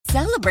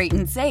Celebrate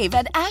and save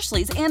at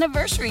Ashley's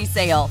Anniversary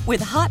Sale.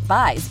 With Hot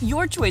Buys,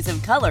 your choice of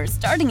colors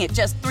starting at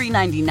just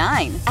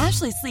 $3.99.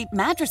 Ashley Sleep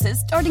mattresses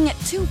starting at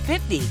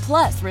 $2.50.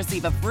 Plus,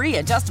 receive a free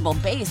adjustable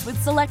base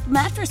with select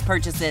mattress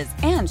purchases.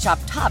 And shop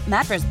top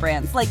mattress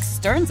brands like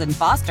Stearns &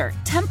 Foster,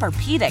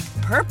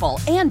 Tempur-Pedic, Purple,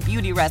 and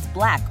Beautyrest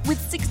Black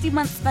with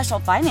 60-month special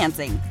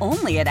financing.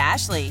 Only at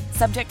Ashley.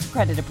 Subject to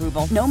credit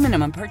approval. No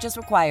minimum purchase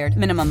required.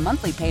 Minimum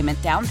monthly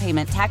payment, down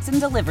payment, tax, and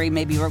delivery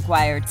may be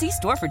required. See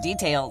store for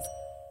details.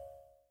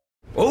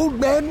 Old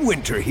Man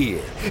Winter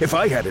here. If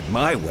I had it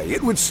my way,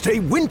 it would stay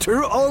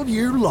winter all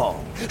year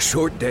long.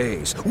 Short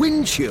days,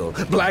 wind chill,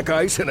 black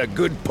ice, and a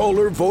good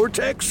polar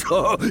vortex.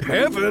 Oh,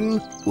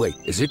 heaven. Wait,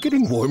 is it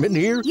getting warm in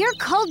here? Your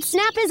cold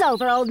snap is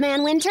over, Old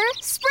Man Winter.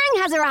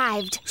 Spring has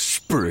arrived.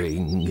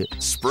 Spring.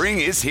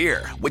 Spring is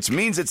here, which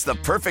means it's the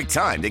perfect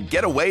time to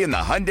get away in the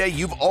Hyundai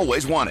you've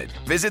always wanted.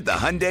 Visit the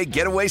Hyundai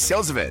Getaway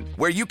Sales Event,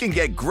 where you can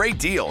get great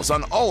deals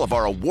on all of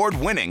our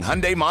award-winning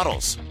Hyundai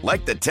models,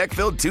 like the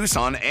tech-filled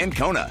Tucson and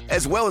Kona,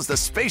 as well as the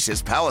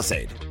spacious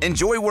Palisade.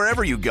 Enjoy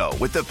wherever you go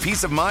with the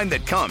peace of mind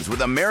that comes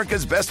with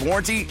America's best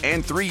warranty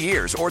and 3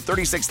 years or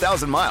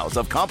 36,000 miles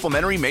of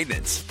complimentary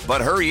maintenance.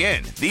 But hurry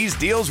in, these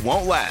deals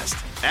won't last.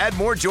 Add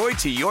more joy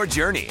to your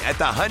journey at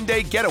the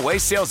Hyundai Getaway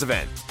Sales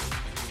Event.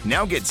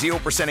 Now get 0%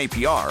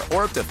 APR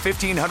or up to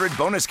 $1,500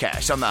 bonus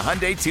cash on the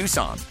Hyundai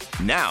Tucson.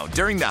 Now,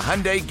 during the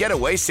Hyundai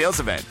Getaway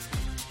Sales Event.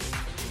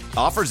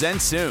 Offers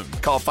end soon.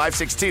 Call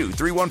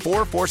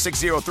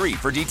 562-314-4603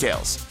 for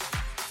details.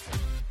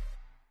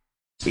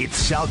 It's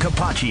Sal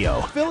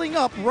Capaccio. Filling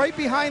up right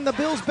behind the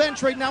Bills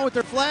bench right now with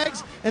their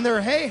flags and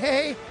their hey,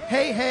 hey,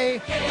 hey, hey.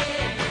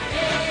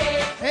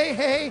 Hey,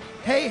 hey,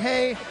 hey,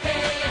 hey.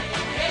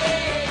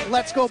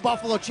 Let's go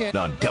Buffalo chant.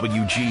 On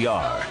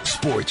WGR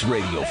Sports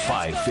Radio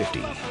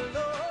 550.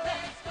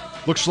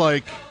 Looks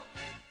like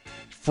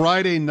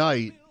Friday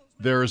night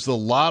there's the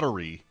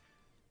lottery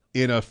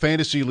in a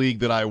fantasy league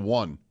that I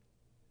won.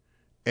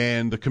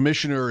 And the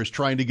commissioner is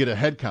trying to get a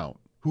head count.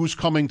 Who's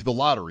coming to the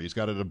lottery? He's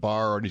got it at a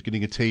bar and he's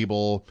getting a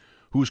table.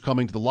 Who's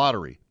coming to the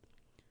lottery?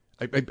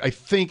 I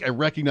think I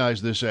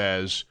recognize this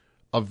as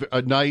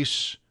a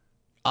nice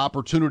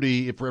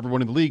opportunity for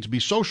everyone in the league to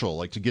be social,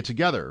 like to get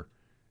together.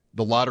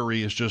 The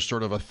lottery is just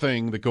sort of a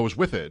thing that goes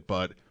with it,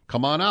 but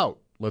come on out.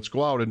 Let's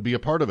go out and be a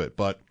part of it.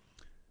 But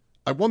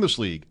I won this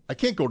league. I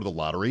can't go to the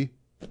lottery.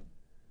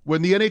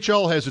 When the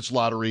NHL has its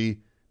lottery,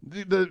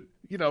 the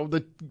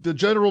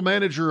general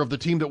manager of the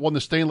team that won the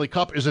Stanley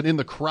Cup isn't in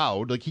the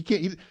crowd. Like he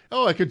can't.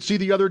 I could see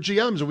the other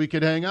GMs and we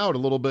could hang out a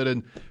little bit.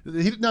 And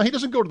he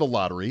doesn't go to the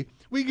lottery.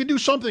 We can do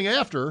something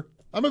after.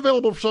 I'm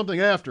available for something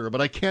after, but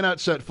I cannot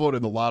set foot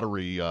in the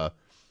lottery. I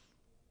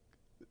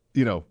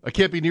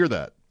can't be near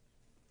that.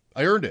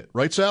 I earned it,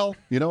 right, Sal?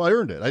 I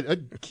earned it. I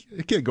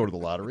can't go to the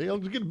lottery. I'll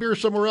get a beer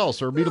somewhere else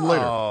or meet him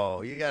later.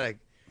 Oh, you gotta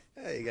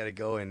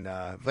go and.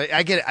 But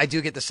I get it. I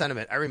do get the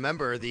sentiment. I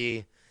remember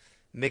the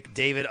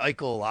McDavid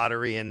Eichel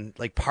lottery and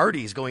like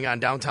parties going on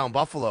downtown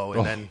Buffalo,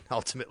 and then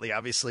ultimately,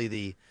 obviously,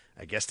 the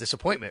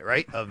disappointment,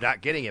 right, of not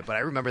getting it. But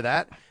I remember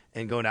that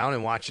and going down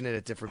and watching it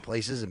at different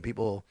places and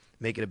people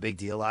making a big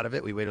deal out of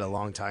it. We waited a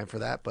long time for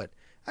that, but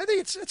I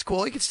think it's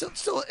cool. You can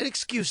still an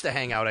excuse to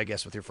hang out, I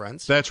guess, with your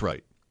friends. That's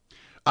right.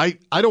 I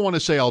don't want to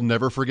say I'll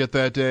never forget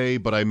that day,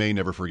 but I may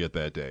never forget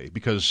that day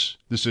because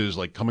this is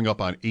like coming up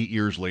on 8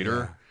 years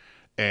later,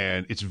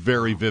 and it's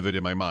very vivid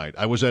in my mind.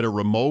 I was at a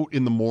remote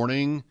in the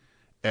morning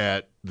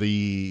at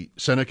the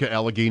Seneca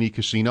Allegheny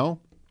Casino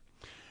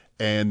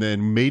and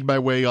then made my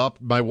way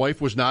up. My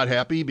wife was not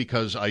happy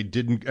because I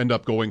didn't end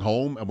up going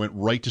home. I went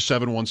right to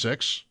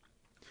 716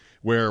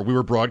 where we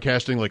were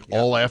broadcasting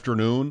all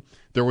afternoon.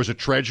 There was a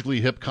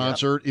Tragically Hip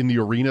concert in the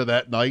arena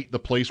that night. The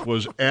place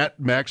was at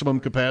maximum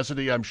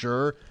capacity, I'm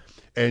sure.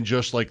 And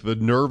just like the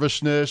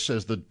nervousness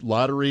as the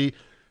lottery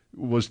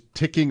was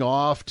ticking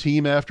off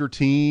team after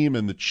team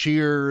and the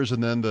cheers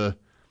and then the,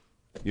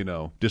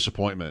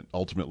 disappointment.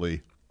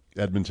 Ultimately,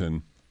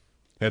 Edmonton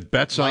had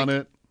bets on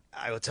it.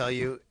 I will tell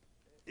you,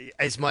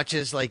 as much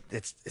as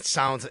it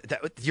sounds,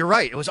 you're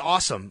right. It was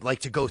awesome,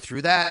 to go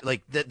through that,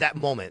 that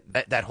moment,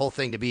 that whole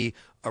thing to be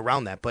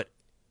around that. But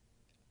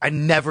I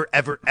never,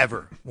 ever,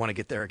 ever want to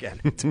get there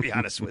again, to be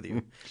honest with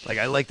you.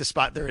 I like the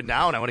spot they're in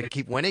now, and I want to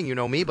keep winning. You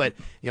know me, but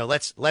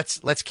let's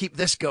keep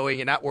this going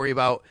and not worry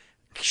about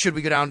should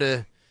we go down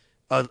to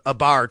a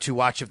bar to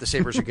watch if the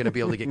Sabres are going to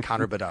be able to get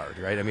Connor Bedard,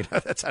 right? I mean,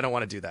 I don't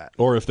want to do that.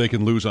 Or if they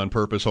can lose on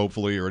purpose,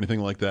 hopefully, or anything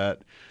like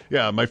that.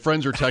 Yeah, my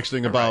friends are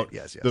texting about right.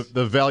 Yes.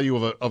 The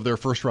value of their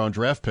first-round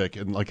draft pick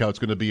and how it's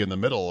going to be in the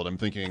middle, and I'm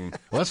thinking,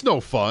 well, that's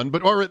no fun.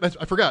 But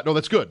I forgot. No,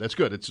 that's good. That's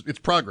good. It's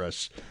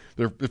progress.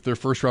 If their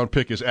first-round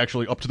pick is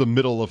actually up to the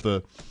middle of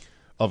the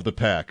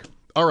pack.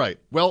 All right.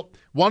 Well,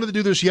 wanted to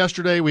do this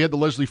yesterday. We had the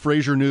Leslie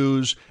Frazier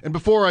news, and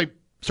before I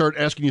start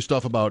asking you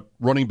stuff about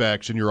running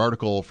backs in your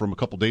article from a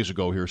couple days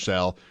ago here,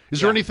 Sal.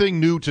 Is there anything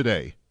new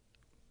today?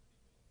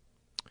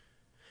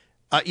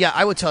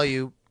 I would tell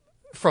you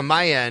from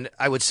my end,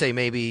 I would say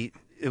maybe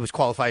it was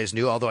qualified as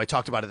new, although I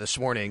talked about it this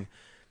morning.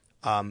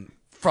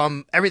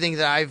 From everything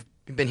that I've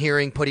been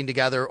hearing, putting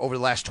together over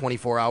the last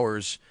 24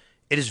 hours,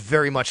 it is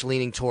very much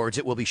leaning towards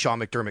it will be Sean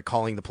McDermott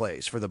calling the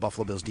plays for the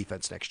Buffalo Bills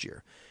defense next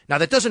year. Now,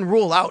 that doesn't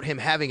rule out him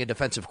having a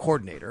defensive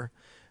coordinator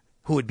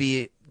who would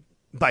be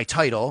by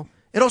title.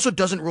 It also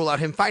doesn't rule out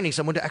him finding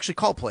someone to actually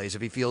call plays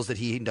if he feels that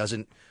he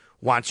doesn't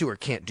want to or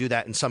can't do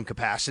that in some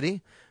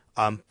capacity.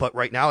 But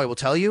right now, I will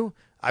tell you,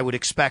 I would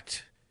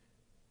expect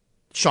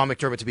Sean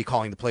McDermott to be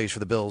calling the plays for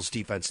the Bills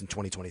defense in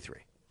 2023.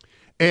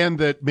 And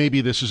that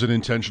maybe this is an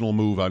intentional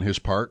move on his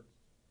part,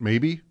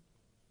 maybe?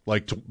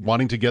 Like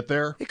wanting to get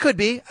there? It could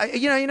be.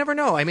 You never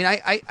know. I mean,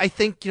 I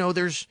think,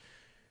 there's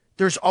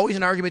always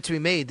an argument to be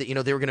made that,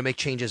 they were going to make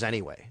changes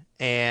anyway.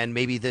 And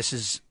maybe this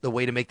is the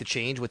way to make the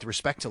change with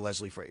respect to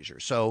Leslie Frazier.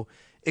 So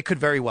it could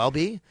very well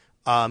be.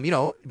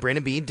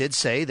 Brandon Beane did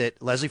say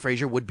that Leslie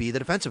Frazier would be the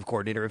defensive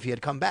coordinator if he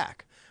had come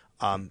back.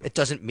 It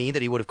doesn't mean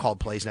that he would have called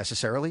plays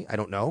necessarily. I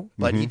don't know,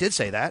 but he did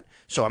say that.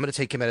 So I'm going to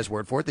take him at his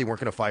word for it. They weren't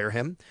going to fire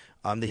him,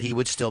 that he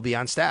would still be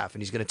on staff,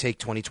 and he's going to take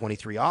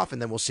 2023 off,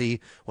 and then we'll see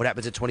what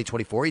happens in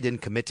 2024. He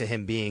didn't commit to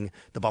him being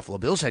the Buffalo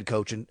Bills head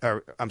coach,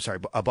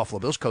 a Buffalo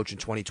Bills coach in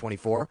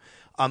 2024.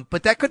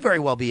 But that could very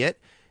well be it.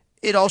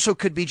 It also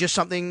could be just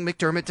something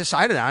McDermott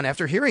decided on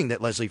after hearing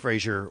that Leslie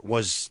Frazier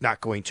was not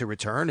going to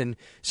return and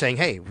saying,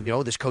 hey,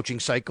 this coaching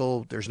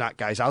cycle, there's not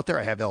guys out there.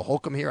 I have El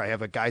Holcomb here. I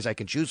have guys I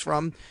can choose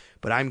from,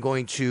 but I'm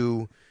going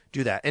to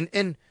do that.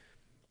 And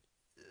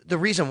the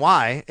reason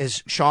why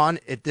is Sean,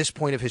 at this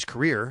point of his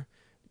career,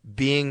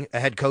 being a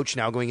head coach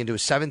now going into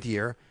his 7th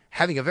year,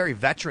 having a very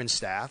veteran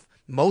staff,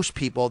 most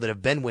people that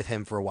have been with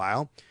him for a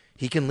while,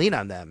 he can lean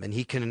on them and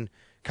he can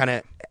kind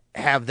of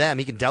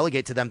he can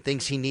delegate to them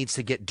things he needs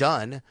to get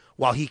done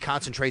while he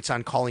concentrates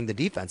on calling the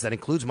defense. That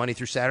includes Monday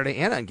through Saturday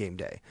and on game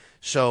day.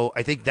 So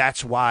I think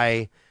that's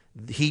why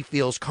he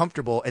feels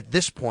comfortable at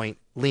this point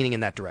leaning in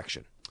that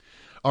direction.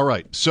 All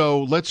right,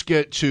 so let's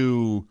get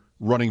to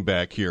running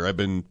back here. I've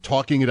been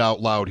talking it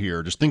out loud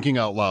here, just thinking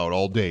out loud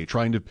all day,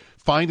 trying to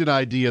find an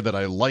idea that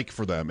I like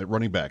for them at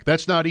running back.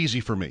 That's not easy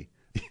for me.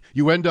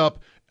 You end up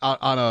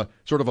on a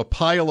sort of a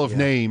pile of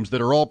names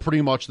that are all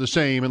pretty much the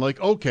same, and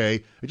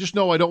okay, I just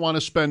know I don't want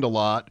to spend a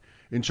lot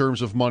in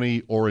terms of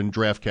money or in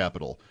draft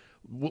capital.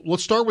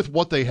 Let's start with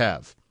what they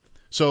have.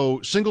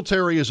 So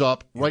Singletary is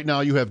up. Right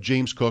now you have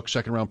James Cook,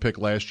 second-round pick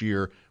last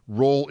year,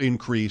 role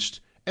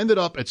increased, ended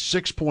up at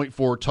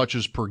 6.4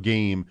 touches per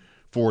game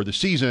for the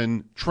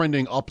season,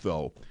 trending up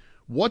though.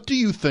 What do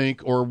you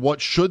think, or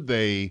what should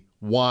they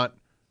want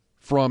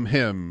from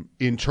him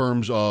in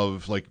terms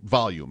of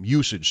volume,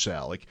 usage,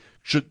 Sal?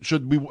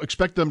 Should we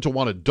expect them to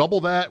want to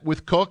double that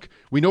with Cook?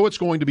 We know it's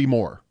going to be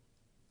more.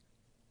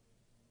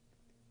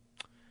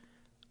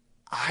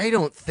 I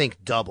don't think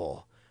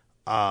double,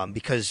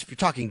 because if you're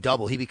talking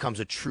double, he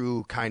becomes a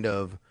true kind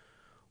of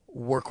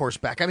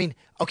workhorse back. I mean,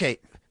 okay,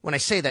 when I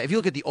say that, if you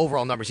look at the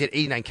overall numbers, he had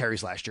 89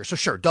 carries last year. So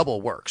sure, double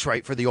works,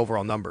 right, for the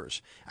overall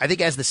numbers. I think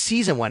as the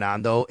season went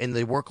on, though, and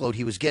the workload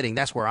he was getting,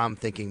 that's where I'm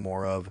thinking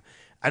more of.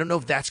 I don't know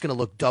if that's going to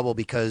look double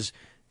because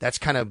that's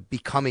kind of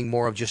becoming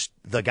more of just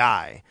the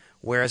guy.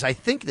 Whereas I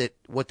think that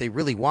what they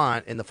really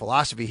want in the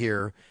philosophy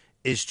here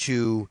is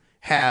to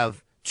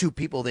have two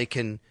people they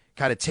can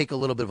kind of take a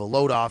little bit of a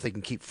load off, they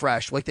can keep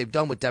fresh, like they've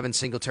done with Devin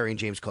Singletary and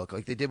James Cook,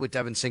 like they did with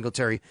Devin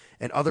Singletary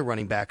and other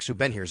running backs who've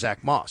been here,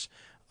 Zach Moss.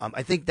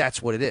 I think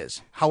that's what it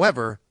is.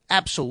 However,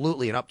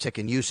 absolutely an uptick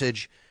in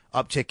usage,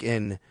 uptick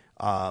in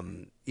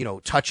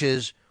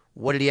touches.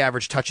 What did he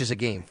average touches a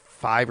game?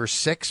 5 or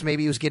 6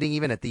 maybe he was getting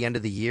even at the end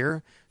of the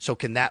year. So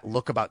can that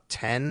look about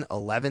 10,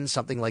 11,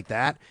 something like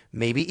that?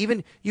 Maybe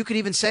even, you could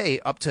even say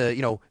up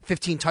to,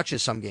 15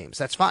 touches some games.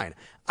 That's fine.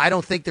 I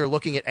don't think they're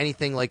looking at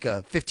anything like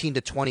a 15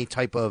 to 20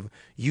 type of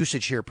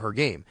usage here per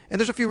game. And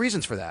there's a few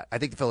reasons for that. I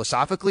think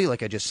philosophically,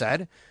 like I just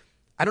said,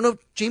 I don't know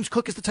if James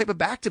Cook is the type of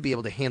back to be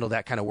able to handle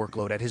that kind of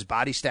workload at his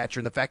body stature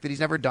and the fact that he's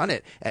never done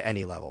it at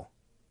any level.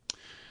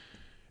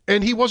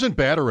 And he wasn't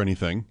bad or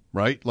anything,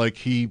 right?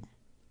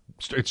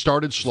 It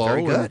started slow.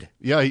 Very good.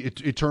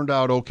 It turned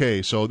out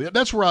okay. So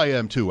that's where I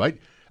am, too. I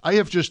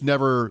have just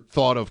never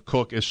thought of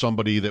Cook as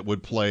somebody that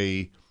would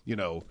play,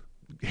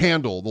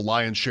 handle the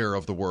lion's share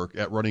of the work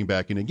at running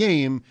back in a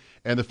game.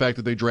 And the fact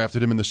that they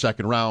drafted him in the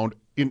second round,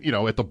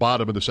 at the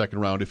bottom of the second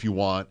round, if you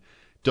want,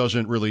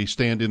 doesn't really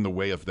stand in the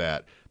way of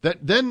that.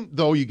 Then,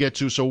 though, you get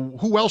to, so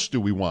who else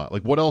do we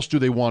want? What else do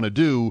they want to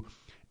do?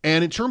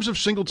 And in terms of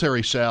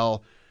Singletary,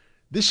 Sal,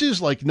 this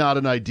is not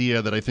an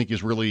idea that I think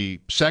is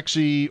really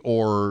sexy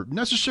or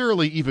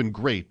necessarily even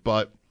great,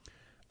 but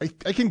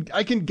I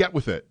can get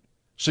with it.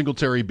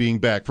 Singletary being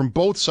back from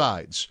both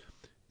sides.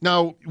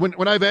 Now,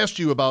 when I've asked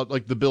you about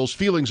the Bills'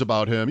 feelings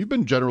about him, you've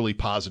been generally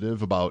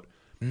positive about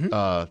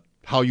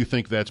how you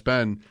think that's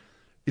been.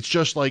 It's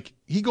just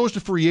he goes to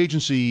free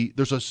agency.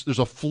 There's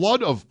a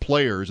flood of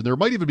players, and there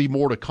might even be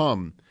more to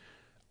come.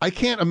 I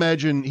can't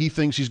imagine he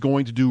thinks he's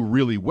going to do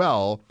really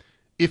well.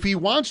 If he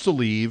wants to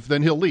leave,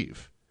 then he'll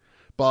leave.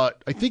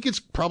 But I think it's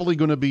probably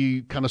going to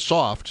be kind of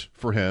soft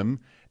for him.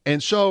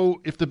 And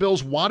so if the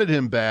Bills wanted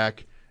him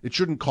back, it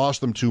shouldn't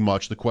cost them too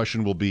much. The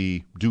question will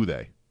be, do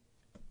they?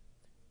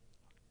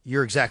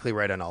 You're exactly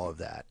right on all of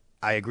that.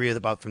 I agree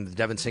about from the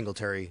Devin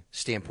Singletary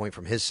standpoint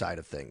from his side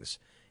of things.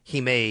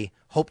 he may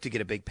hope to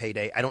get a big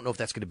payday. I don't know if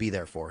that's going to be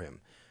there for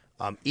him.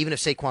 Even if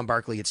Saquon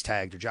Barkley gets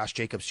tagged or Josh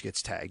Jacobs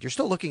gets tagged, you're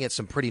still looking at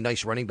some pretty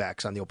nice running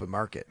backs on the open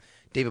market.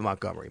 David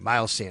Montgomery,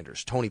 Miles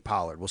Sanders, Tony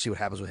Pollard. We'll see what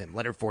happens with him.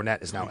 Leonard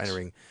Fournette is now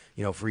entering,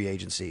 free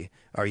agency,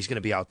 or he's going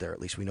to be out there. At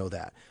least we know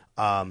that.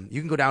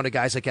 You can go down to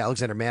guys like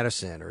Alexander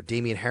Madison or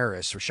Damian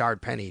Harris, Rashard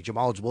Penny,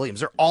 Jamal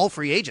Williams. They're all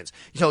free agents.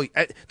 So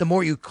the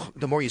more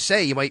you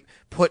say, you might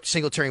put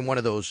Singletary in one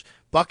of those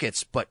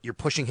buckets, but you're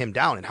pushing him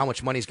down, and how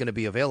much money is going to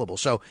be available.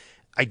 So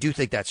I do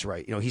think that's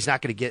right. He's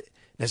not going to get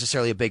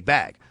necessarily a big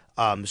bag.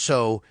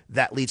 So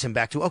that leads him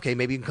back to, okay,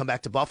 maybe you can come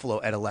back to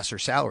Buffalo at a lesser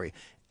salary.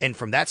 And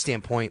from that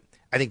standpoint,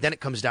 I think then it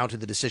comes down to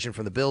the decision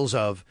from the Bills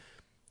of,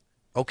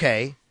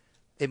 okay,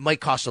 it might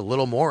cost a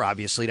little more,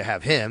 obviously, to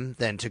have him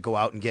than to go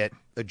out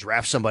and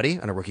draft somebody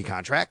on a rookie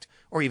contract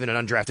or even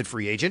an undrafted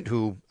free agent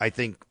who I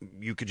think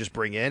you could just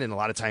bring in and a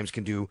lot of times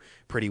can do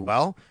pretty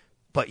well.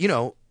 But,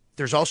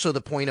 there's also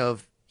the point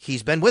of,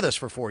 he's been with us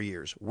for 4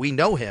 years. We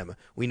know him.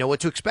 We know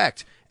what to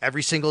expect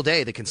every single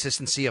day, the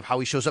consistency of how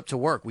he shows up to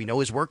work. We know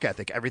his work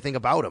ethic, everything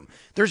about him.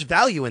 There's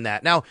value in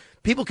that. Now,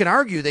 people can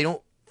argue they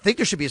don't think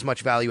there should be as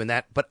much value in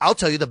that, but I'll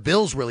tell you the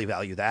Bills really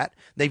value that.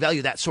 They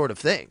value that sort of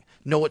thing.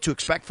 Know what to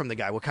expect from the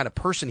guy, what kind of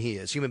person he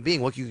is, human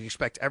being, what you can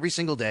expect every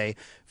single day,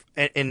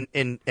 and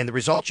the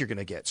results you're going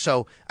to get.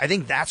 So I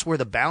think that's where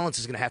the balance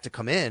is going to have to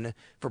come in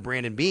for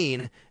Brandon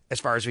Beane as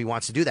far as if he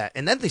wants to do that.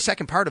 And then the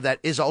second part of that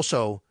is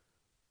also,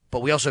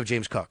 but we also have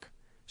James Cook.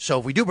 So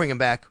if we do bring him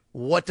back,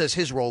 what does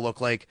his role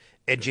look like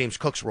and James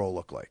Cook's role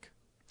look like?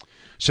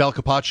 Sal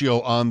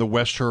Capaccio on the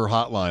West Her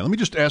hotline. Let me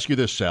just ask you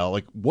this, Sal.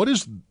 What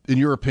is, in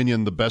your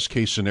opinion, the best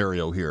case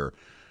scenario here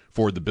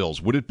for the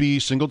Bills? Would it be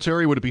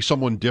Singletary? Would it be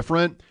someone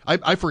different?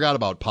 I forgot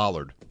about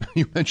Pollard.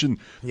 You mentioned,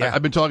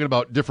 I've been talking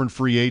about different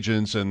free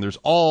agents, and there's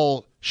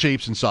all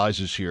shapes and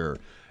sizes here,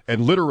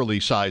 and literally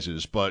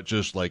sizes, but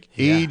just like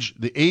age,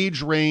 the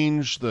age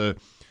range, the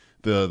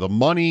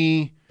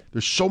money.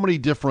 There's so many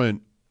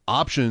different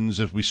options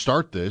as we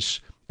start this.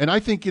 And I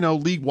think,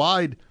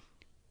 league-wide,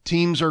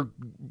 teams are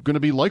going to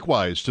be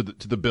likewise to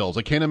the Bills.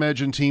 I can't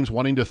imagine teams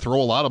wanting to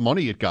throw a lot of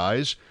money at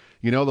guys.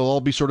 They'll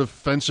all be sort of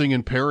fencing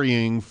and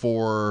parrying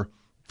for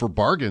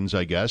bargains,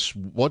 I guess.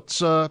 What's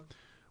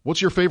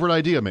your favorite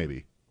idea,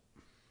 maybe?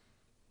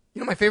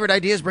 My favorite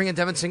idea is bringing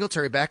Devin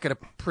Singletary back at a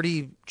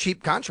pretty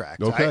cheap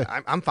contract. Okay.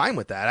 I'm fine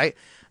with that.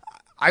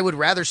 I would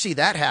rather see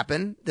that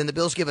happen than the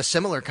Bills give a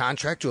similar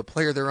contract to a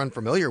player they're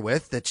unfamiliar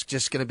with. That's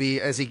just going to be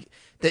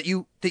that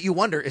you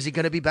wonder, is he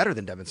going to be better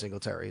than Devin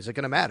Singletary? Is it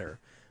going to matter?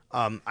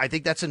 I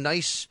think that's a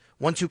nice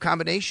 1-2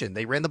 combination.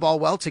 They ran the ball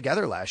well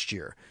together last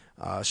year.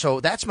 So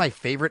that's my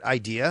favorite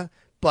idea.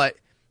 But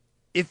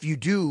if you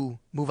do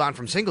move on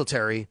from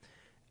Singletary,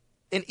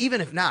 and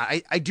even if not,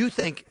 I do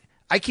think,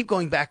 I keep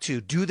going back to,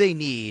 do they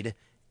need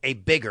a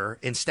bigger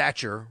in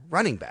stature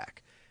running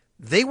back?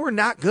 They were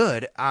not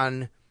good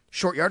on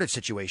short yardage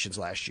situations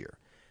last year.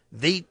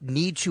 They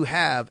need to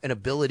have an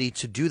ability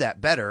to do that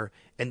better,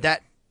 and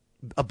that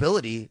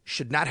ability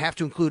should not have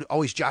to include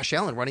always Josh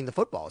Allen running the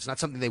football. It's not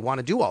something they want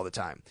to do all the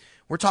time.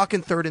 We're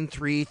talking 3rd and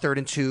 3, 3rd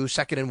and 2,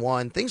 2nd and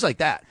 1, things like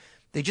that.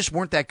 They just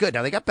weren't that good.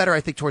 Now, they got better, I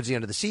think, towards the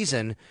end of the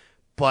season,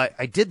 but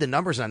I did the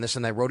numbers on this,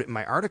 and I wrote it in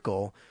my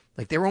article.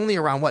 Like, they were only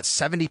around,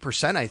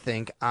 70%, I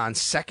think, on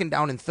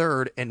 2nd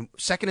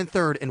and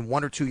 3rd and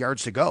 1 or 2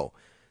 yards to go.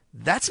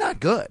 That's not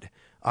good.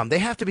 They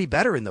have to be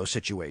better in those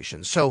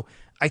situations. So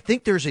I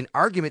think there's an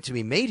argument to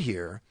be made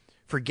here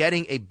for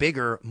getting a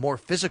bigger, more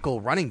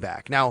physical running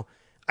back. Now,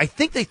 I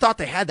think they thought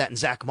they had that in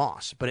Zach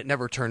Moss, but it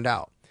never turned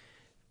out.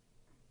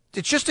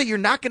 It's just that you're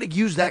not going to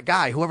use that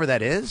guy, whoever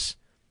that is,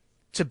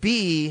 to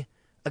be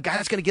a guy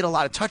that's going to get a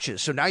lot of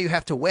touches. So now you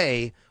have to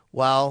weigh,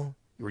 well,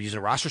 we're using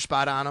a roster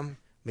spot on him.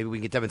 Maybe we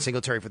can get Devin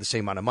Singletary for the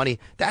same amount of money.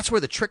 That's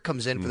where the trick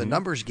comes in for the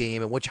numbers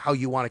game and how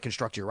you want to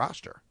construct your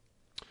roster.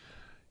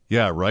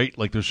 Yeah, right?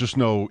 Like, there's just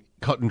no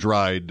cut and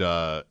dried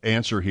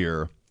answer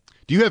here.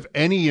 Do you have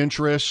any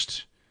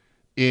interest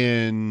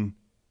in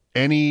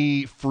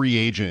any free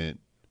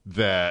agent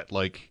that,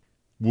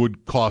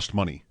 would cost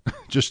money?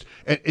 Just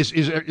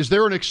is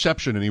there an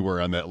exception anywhere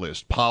on that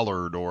list?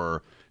 Pollard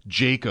or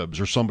Jacobs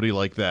or somebody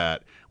like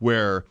that,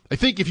 where I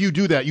think if you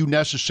do that, you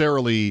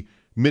necessarily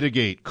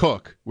mitigate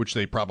Cook, which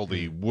they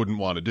probably wouldn't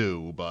want to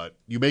do, but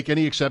you make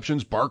any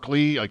exceptions,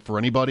 Barkley, for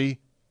anybody?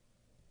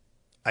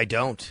 I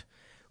don't.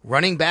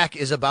 Running back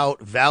is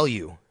about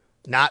value,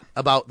 not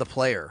about the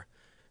player.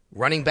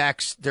 Running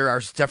backs, there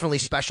are definitely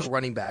special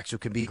running backs who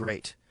can be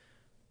great.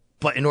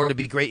 But in order to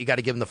be great, you got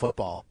to give them the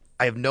football.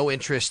 I have no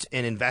interest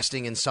in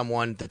investing in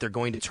someone that they're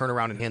going to turn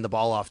around and hand the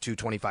ball off to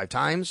 25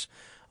 times,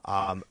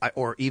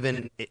 or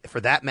even,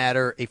 for that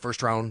matter, a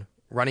first-round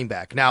running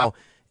back. Now,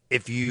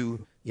 if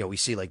we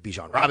see like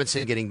Bijan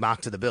Robinson getting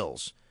mocked to the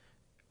Bills,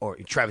 or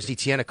Travis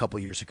Etienne a couple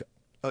years ago.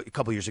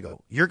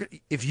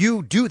 If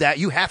you do that,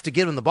 you have to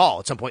give him the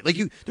ball at some point.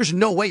 There's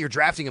no way you're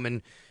drafting him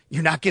and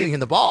you're not giving him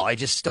the ball. I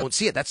just don't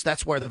see it.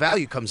 That's where the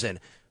value comes in.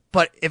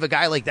 But if a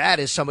guy like that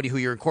is somebody who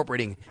you're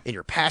incorporating in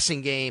your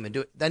passing game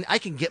then I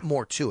can get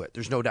more to it.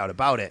 There's no doubt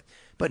about it.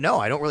 But no,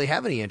 I don't really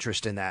have any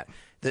interest in that.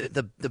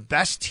 The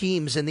best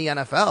teams in the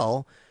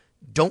NFL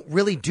don't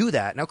really do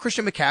that. Now,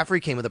 Christian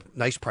McCaffrey came with a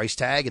nice price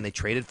tag, and they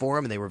traded for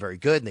him, and they were very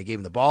good, and they gave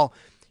him the ball.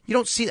 You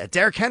don't see that.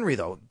 Derrick Henry,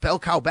 though, bell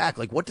cow back.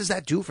 Like, what does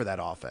that do for that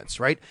offense,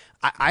 right?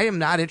 I am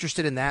not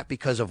interested in that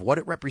because of what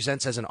it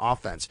represents as an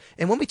offense.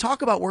 And when we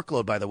talk about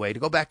workload, by the way, to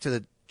go back to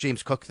the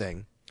James Cook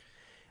thing,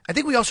 I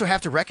think we also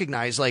have to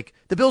recognize, like,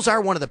 the Bills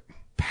are one of the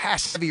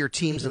pass-heavier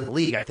teams in the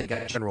league, I think, on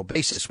a general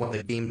basis. When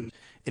they're deemed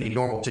in a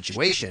normal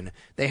situation,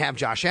 they have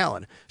Josh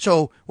Allen.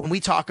 So when we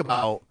talk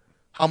about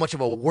how much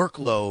of a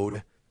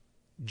workload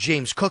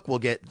James Cook will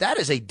get, that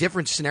is a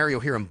different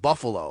scenario here in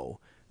Buffalo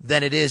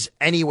than it is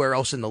anywhere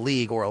else in the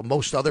league or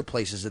most other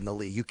places in the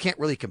league. You can't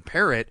really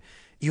compare it.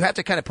 You have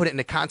to kind of put it in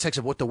the context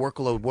of what the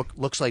workload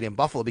looks like in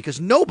Buffalo, because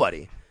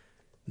nobody's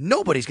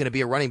going to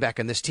be a running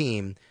back on this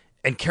team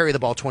and carry the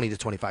ball 20 to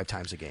 25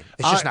 times a game.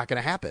 It's just not going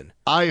to happen.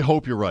 I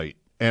hope you're right.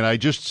 And I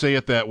just say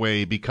it that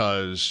way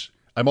because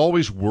I'm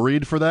always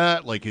worried for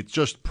that. Like, it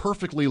just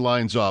perfectly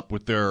lines up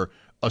with their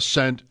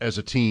ascent as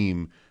a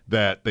team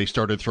that they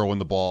started throwing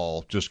the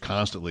ball just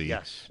constantly.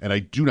 Yes. And I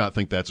do not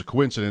think that's a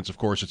coincidence. Of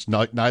course, it's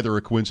neither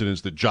a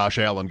coincidence that Josh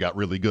Allen got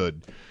really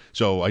good.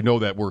 So I know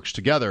that works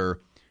together.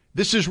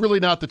 This is really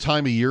not the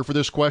time of year for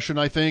this question,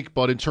 I think.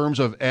 But in terms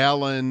of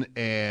Allen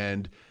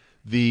and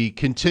the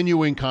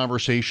continuing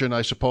conversation,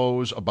 I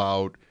suppose,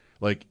 about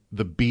like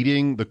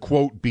the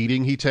quote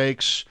beating he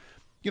takes,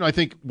 I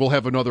think we'll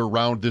have another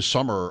round this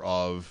summer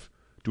of,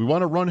 do we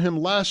want to run him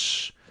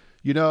less?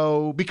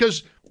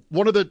 Because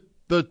one of the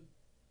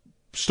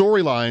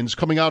storylines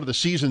coming out of the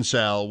season,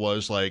 Sal,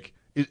 was like,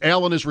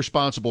 Allen is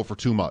responsible for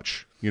too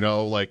much.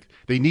 Like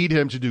they need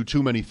him to do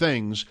too many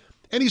things.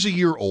 And he's a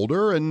year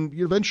older, and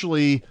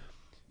eventually,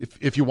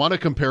 if you want to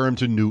compare him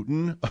to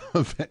Newton,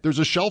 there's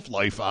a shelf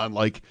life on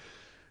like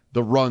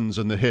the runs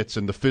and the hits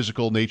and the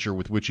physical nature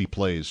with which he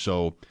plays.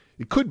 So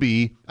it could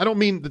be, I don't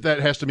mean that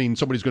has to mean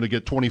somebody's going to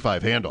get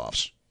 25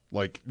 handoffs.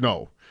 Like,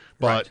 no.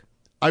 But right.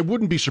 I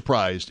wouldn't be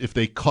surprised if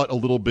they cut a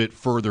little bit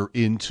further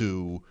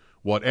into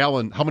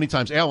how many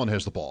times Allen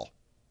has the ball.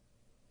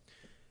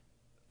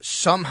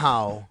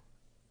 Somehow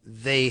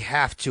they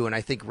have to, and I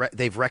think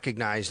they've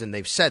recognized and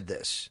they've said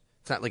this.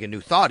 It's not like a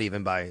new thought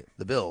even by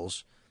the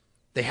Bills.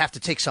 They have to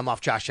take some off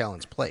Josh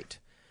Allen's plate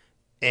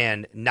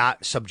and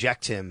not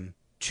subject him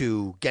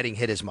to getting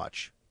hit as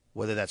much,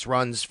 whether that's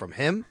runs from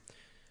him,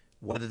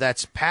 whether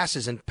that's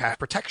passes and pass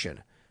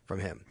protection from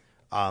him.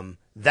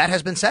 That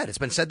has been said. It's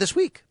been said this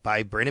week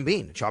by Brandon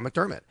Beane and Sean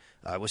McDermott.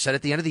 It was said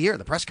at the end of the year in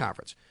the press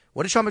conference.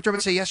 What did Sean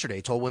McDermott say yesterday?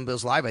 He told Win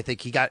Bills Live, I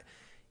think he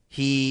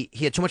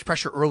had too much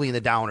pressure early in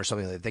the down or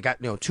something like that. They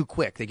got too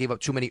quick. They gave up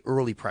too many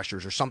early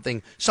pressures or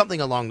something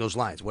along those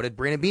lines. What did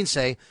Brandon Beane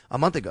say a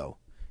month ago?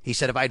 He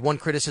said, if I had one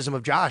criticism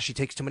of Josh, he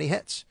takes too many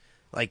hits.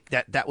 Like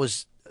that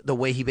was the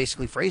way he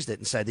basically phrased it,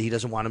 and said that he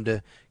doesn't want him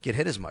to get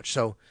hit as much.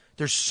 So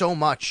there's so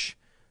much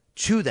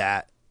to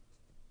that,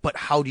 but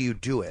how do you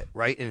do it,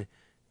 right? And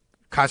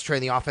concentrate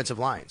on the offensive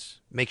lines.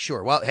 Make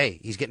sure, well, hey,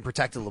 he's getting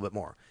protected a little bit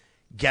more.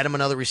 Get him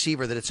another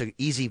receiver that it's an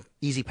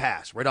easy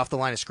pass right off the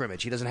line of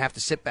scrimmage. He doesn't have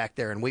to sit back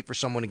there and wait for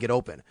someone to get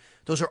open.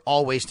 Those are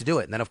all ways to do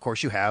it. And then, of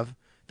course, you have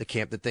the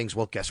camp that thinks,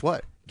 well, guess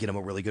what? Get him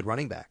a really good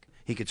running back.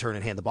 He could turn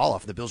and hand the ball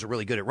off. If the Bills are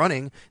really good at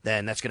running,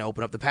 then that's going to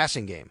open up the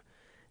passing game.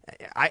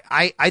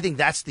 I think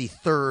that's the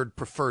third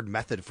preferred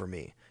method for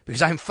me,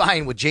 because I'm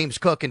fine with James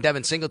Cook and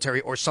Devin Singletary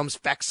or some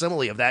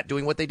facsimile of that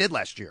doing what they did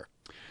last year.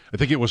 I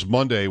think it was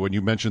Monday when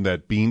you mentioned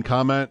that Bean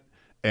comment,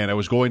 and I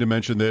was going to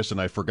mention this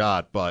and I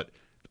forgot, but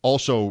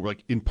also,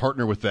 like, in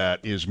partner with that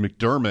is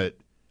McDermott,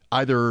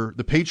 either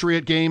the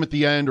Patriot game at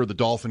the end or the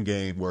Dolphin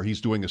game, where he's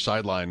doing a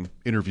sideline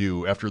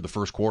interview after the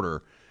first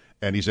quarter,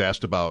 and he's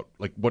asked about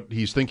like what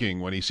he's thinking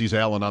when he sees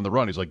Allen on the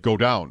run. He's like, go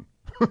down.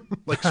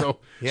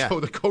 Yeah. So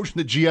the coach and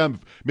the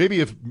GM maybe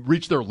have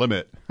reached their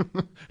limit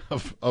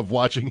of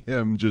watching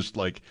him just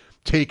like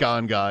take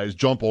on guys,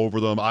 jump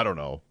over them. I don't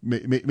know.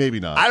 Maybe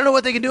not. I don't know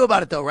what they can do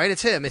about it though, right?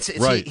 It's him. It's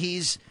right.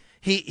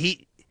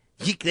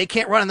 They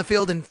can't run on the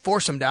field and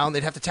force him down.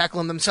 They'd have to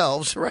tackle him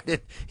themselves,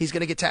 right? He's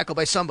going to get tackled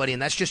by somebody,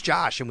 and that's just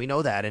Josh, and we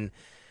know that. And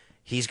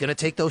he's going to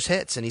take those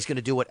hits, and he's going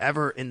to do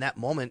whatever in that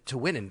moment to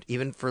win. And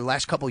even for the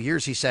last couple of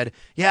years, he said,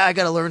 yeah, I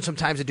got to learn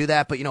sometimes to do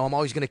that, but, I'm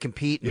always going to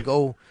compete and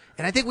go.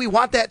 And I think we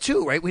want that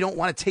too, right? We don't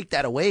want to take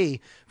that away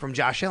from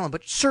Josh Allen,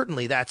 but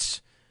certainly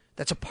that's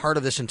a part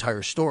of this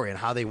entire story and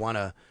how they want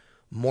to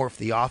morph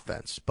the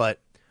offense. But,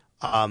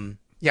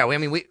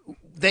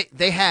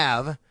 they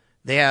have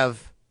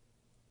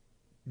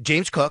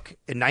James Cook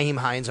and Nyheim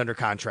Hines under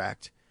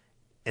contract,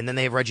 and then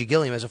they have Reggie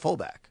Gilliam as a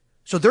fullback.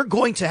 So they're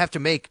going to have to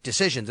make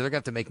decisions. They're going to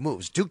have to make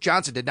moves. Duke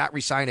Johnson did not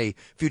re-sign a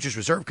futures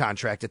reserve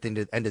contract at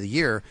the end of the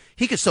year.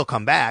 He could still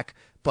come back,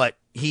 but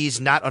he's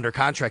not under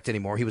contract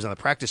anymore. He was on the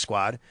practice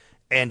squad.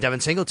 And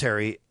Devin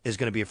Singletary is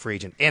going to be a free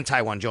agent. And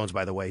Tywan Jones,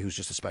 by the way, who's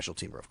just a special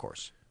teamer, of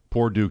course.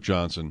 Poor Duke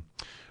Johnson.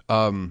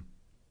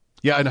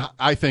 Yeah, and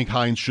I think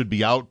Hines should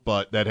be out,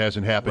 but that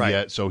hasn't happened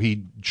yet, so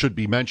he should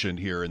be mentioned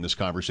here in this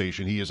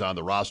conversation. He is on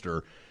the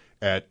roster.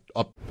 at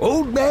up.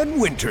 Old Man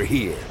Winter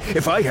here.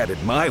 If I had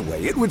it my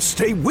way, it would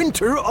stay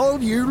winter all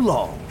year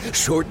long.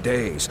 Short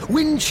days,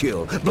 wind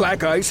chill,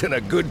 black ice, and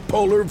a good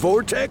polar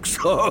vortex.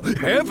 Oh,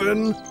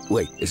 heaven.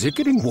 Wait, is it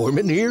getting warm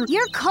in here?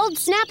 Your cold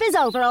snap is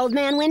over, Old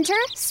Man Winter.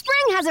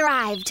 Spring has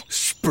arrived.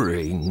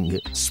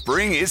 Spring.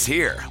 Spring is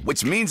here,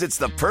 which means it's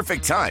the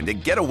perfect time to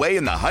get away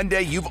in the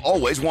Hyundai you've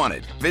always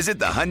wanted. Visit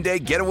the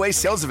Hyundai Getaway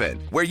Sales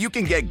Event, where you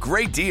can get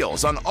great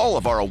deals on all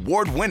of our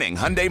award-winning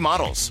Hyundai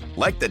models,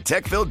 like the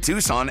tech-filled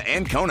Tucson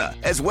and Kona,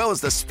 as well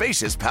as the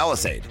spacious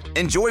Palisade.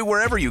 Enjoy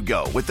wherever you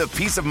go with the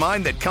peace of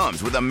mind that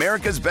comes with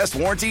America's best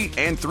warranty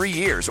and 3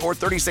 years or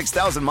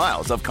 36,000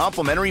 miles of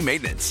complimentary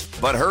maintenance.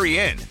 But hurry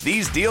in,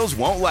 these deals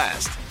won't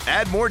last.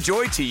 Add more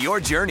joy to your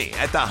journey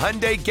at the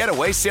Hyundai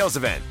Getaway Sales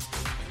Event.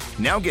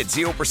 Now get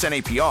 0%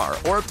 APR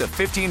or up to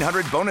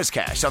 $1,500 bonus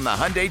cash on the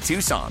Hyundai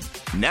Tucson.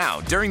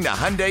 Now, during the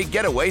Hyundai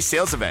Getaway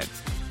Sales Event.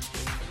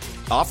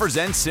 Offers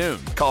end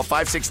soon. Call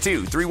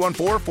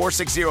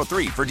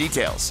 562-314-4603 for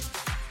details.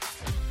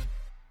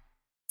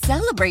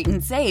 Celebrate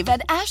and save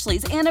at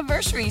Ashley's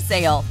Anniversary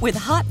Sale. With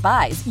Hot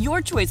Buys, your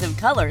choice of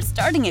colors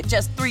starting at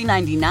just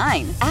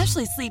 $3.99.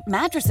 Ashley Sleep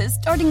mattresses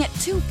starting at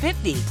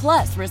 $2.50.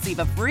 Plus, receive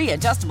a free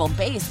adjustable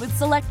base with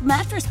select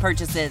mattress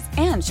purchases.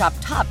 And shop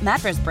top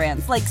mattress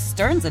brands like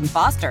Stearns &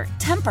 Foster,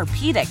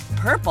 Tempur-Pedic,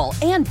 Purple,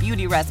 and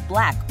Beautyrest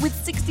Black with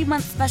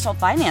 60-month special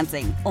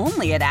financing.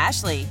 Only at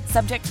Ashley.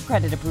 Subject to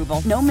credit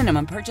approval. No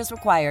minimum purchase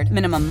required.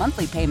 Minimum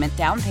monthly payment,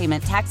 down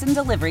payment, tax, and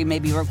delivery may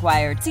be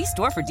required. See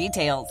store for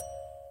details.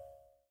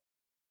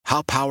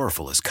 How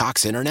powerful is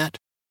Cox Internet?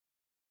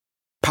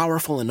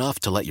 Powerful enough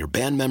to let your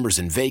band members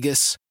in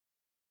Vegas,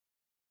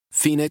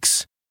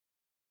 Phoenix,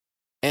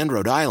 and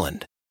Rhode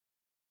Island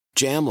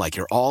jam like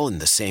you're all in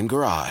the same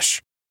garage.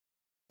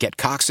 Get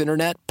Cox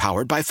Internet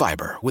powered by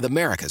fiber with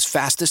America's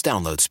fastest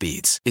download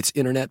speeds. It's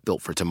internet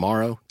built for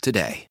tomorrow,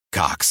 today.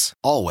 Cox,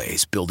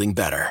 always building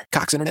better.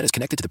 Cox Internet is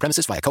connected to the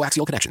premises via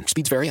coaxial connection.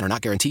 Speeds vary and are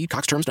not guaranteed.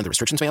 Cox terms and other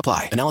restrictions may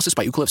apply. Analysis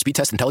by Ookla Speed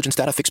Test Intelligence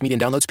Data. Fixed median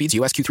download speeds.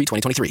 US Q3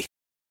 2023.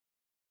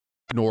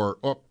 Nor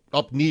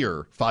up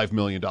near $5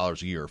 million a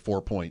year,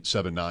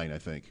 4.79, I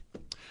think.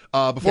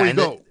 Before you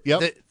go,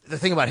 the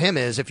thing about him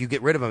is, if you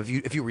get rid of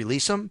him, if you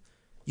release him,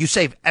 you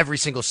save every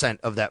single cent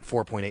of that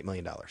 $4.8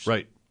 million.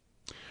 Right.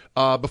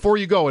 Before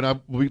you go, and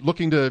I'm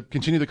looking to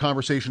continue the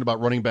conversation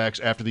about running backs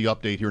after the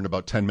update here in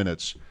about 10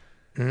 minutes.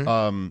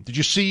 Mm-hmm. Did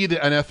you see the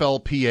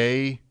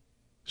NFLPA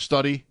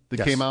study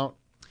that came out?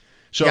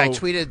 So, yeah, I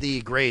tweeted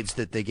the grades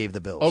that they gave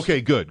the Bills.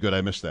 Okay, good.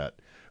 I missed that.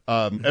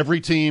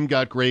 Every team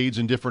got grades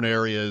in different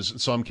areas.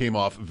 Some came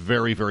off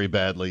very, very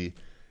badly.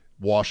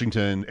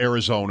 Washington,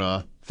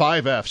 Arizona,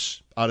 5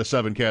 Fs out of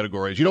 7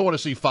 categories. You don't want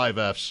to see 5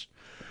 Fs.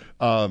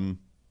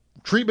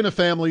 Treatment of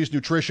families,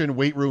 nutrition,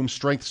 weight room,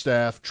 strength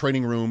staff,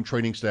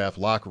 training staff,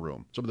 locker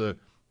room. Some of the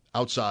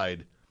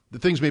outside, the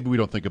things maybe we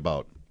don't think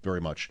about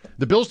very much.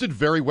 The Bills did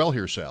very well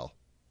here, Sal.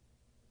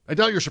 I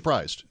doubt you're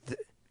surprised.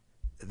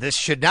 This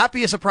should not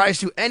be a surprise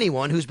to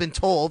anyone who's been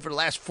told for the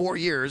last 4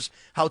 years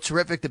how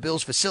terrific the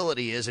Bills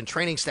facility is and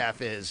training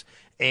staff is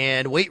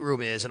and weight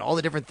room is and all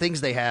the different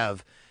things they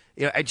have.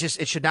 You know, it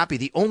should not be.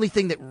 The only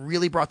thing that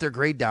really brought their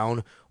grade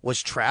down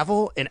was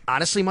travel. And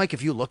honestly, Mike,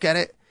 if you look at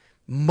it,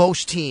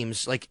 most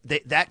teams,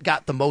 that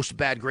got the most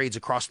bad grades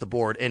across the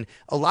board. And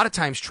a lot of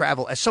times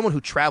travel, as someone who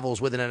travels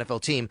with an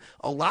NFL team,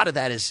 a lot of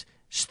that is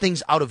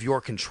things out of your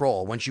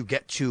control once you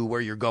get to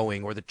where you're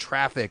going, or the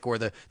traffic or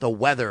the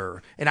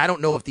weather. And I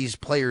don't know if these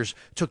players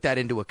took that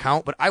into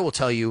account, but I will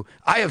tell you,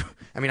 I'm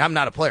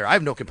not a player. I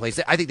have no complaints.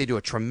 I think they do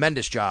a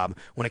tremendous job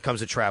when it comes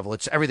to travel.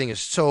 Everything is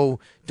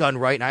so done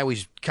right. And I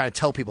always kind of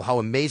tell people how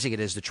amazing it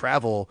is to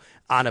travel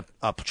on a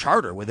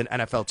charter with an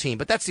NFL team.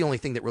 But that's the only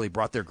thing that really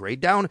brought their grade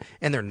down.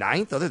 And they're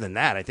 9th. Other than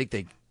that, I think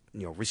they,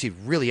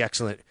 received really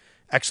excellent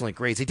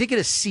grades. They did get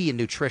a C in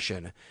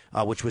nutrition,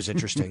 which was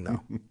interesting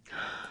though.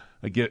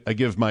 I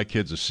give my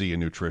kids a C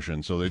in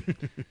nutrition, so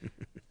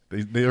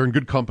they are in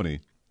good company.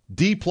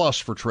 D+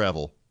 for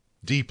travel.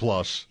 D+. D+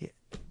 is yeah.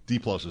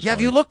 funny. If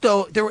you look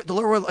though, there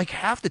were like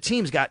half the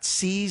teams got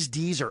C's,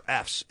 D's, or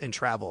F's in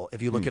travel.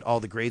 If you look at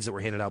all the grades that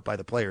were handed out by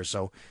the players,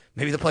 so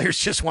maybe the players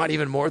just want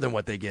even more than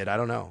what they get. I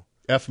don't know.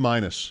 F-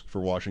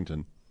 for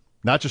Washington,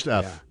 not just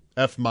F.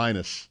 Yeah. F-.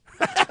 F-.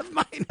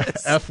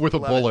 F with a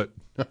bullet.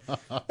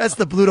 That's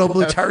the Bluto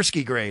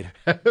Blutarski grade.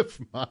 F-.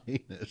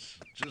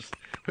 Just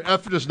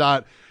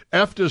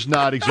F does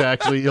not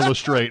exactly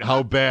illustrate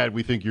how bad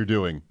we think you're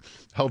doing.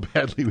 How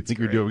badly we think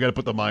you're doing. We got to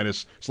put the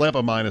minus, slap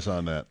a minus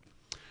on that.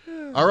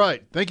 All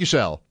right. Thank you,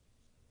 Sal.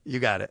 You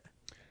got it.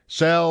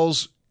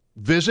 Sal's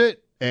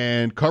visit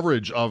and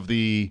coverage of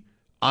the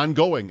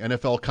ongoing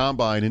NFL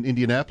Combine in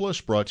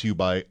Indianapolis brought to you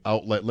by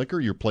Outlet Liquor.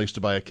 Your place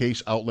to buy a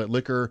case, Outlet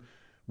Liquor.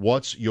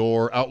 What's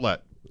your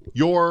outlet?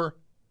 Your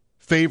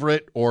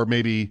favorite or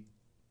maybe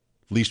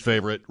least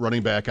favorite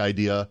running back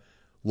idea.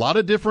 A lot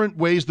of different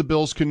ways the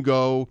Bills can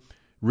go.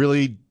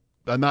 Really,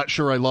 I'm not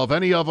sure I love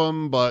any of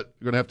them, but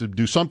we're going to have to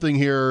do something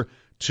here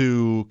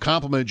to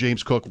compliment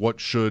James Cook. What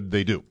should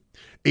they do?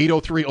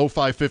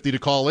 803-0550 to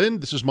call in.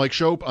 This is Mike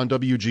Schopp on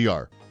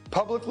WGR.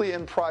 publicly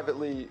and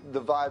privately,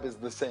 the vibe is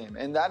the same.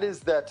 And that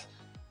is that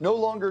no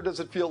longer does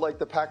it feel like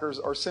the Packers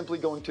are simply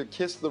going to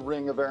kiss the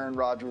ring of Aaron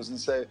Rodgers and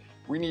say,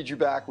 we need you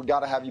back, we got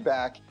to have you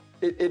back.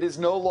 It is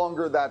no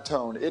longer that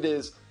tone. It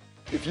is,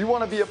 if you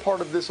want to be a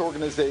part of this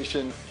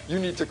organization, you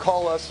need to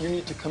call us, you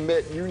need to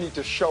commit, you need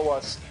to show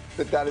us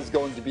that that is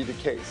going to be the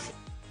case.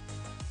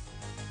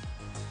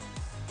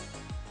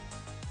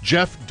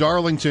 Jeff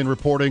Darlington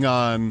reporting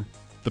on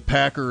the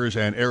Packers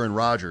and Aaron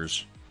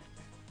Rodgers.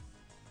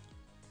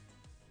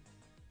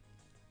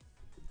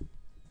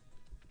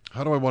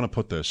 How do I want to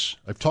put this?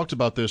 I've talked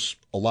about this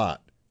a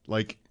lot.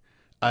 Like,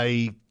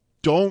 I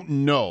don't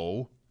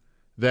know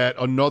that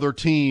another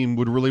team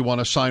would really want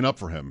to sign up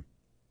for him.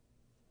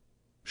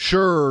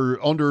 Sure,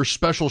 under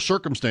special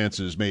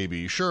circumstances,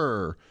 maybe.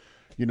 Sure,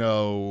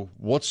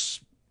 let's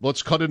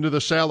cut into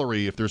the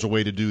salary if there's a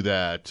way to do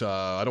that.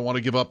 I don't want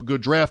to give up a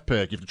good draft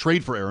pick. You have to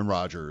trade for Aaron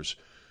Rodgers.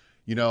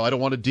 I don't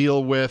want to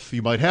deal with,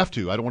 you might have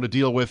to, I don't want to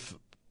deal with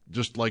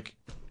just like,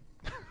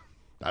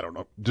 I don't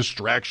know,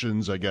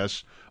 distractions, I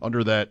guess,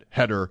 under that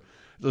header.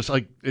 It's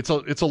like, it's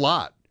a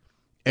lot.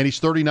 And he's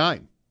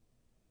 39.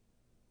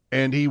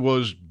 And he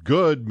was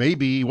good,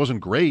 maybe. He wasn't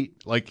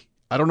great. Like,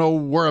 I don't know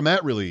where I'm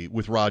at really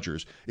with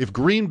Rodgers. If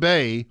Green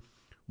Bay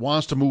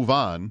wants to move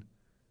on,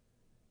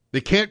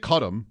 they can't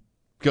cut him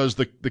because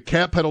the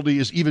cap penalty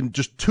is even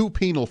just too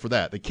penal for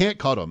that. They can't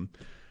cut him.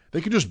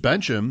 They can just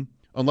bench him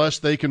unless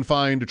they can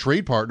find a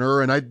trade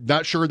partner, and I'm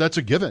not sure that's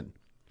a given.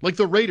 Like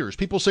the Raiders.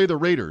 People say the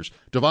Raiders.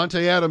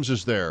 Devontae Adams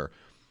is there.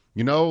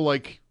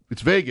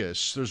 It's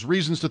Vegas. There's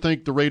reasons to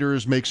think the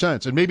Raiders make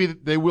sense, and maybe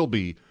they will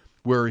be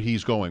where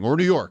he's going. Or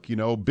New York,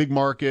 big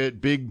market,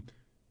 big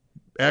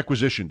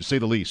acquisition, to say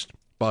the least.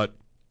 But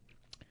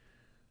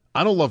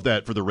I don't love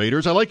that for the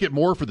Raiders. I like it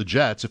more for the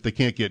Jets if they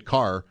can't get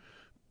Carr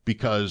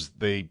because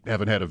they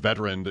haven't had a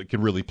veteran that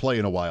can really play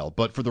in a while.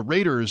 But for the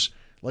Raiders,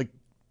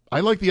 I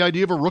like the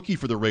idea of a rookie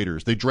for the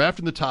Raiders. They draft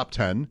in the top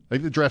 10. I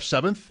think they draft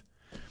 7th.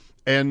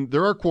 And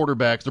there are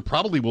quarterbacks. There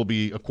probably will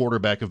be a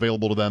quarterback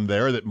available to them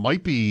there that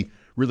might be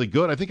really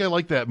good. I think I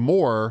like that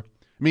more.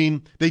 I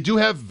mean, they do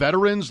have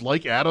veterans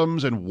like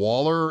Adams and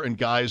Waller and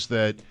guys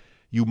that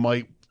you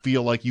might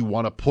feel like you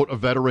want to put a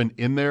veteran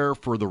in there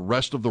for the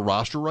rest of the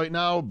roster right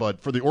now. But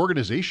for the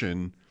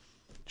organization,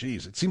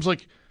 geez, it seems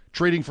like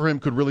trading for him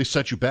could really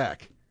set you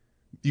back.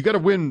 You got to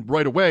win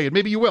right away, and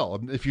maybe you will.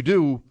 If you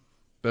do,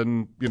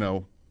 then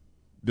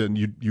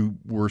you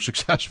were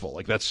successful.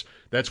 Like that's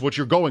what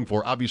you're going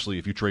for, obviously,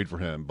 if you trade for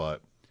him.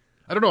 But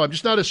I don't know. I'm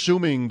just not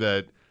assuming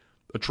that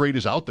a trade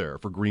is out there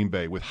for Green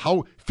Bay with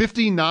how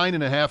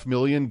 $59.5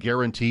 million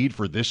guaranteed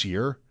for this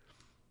year.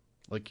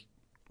 Like,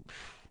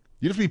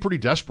 you'd have to be pretty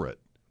desperate.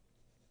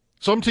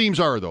 Some teams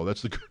are, though.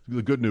 That's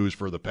the good news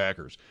for the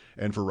Packers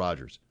and for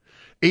Rodgers.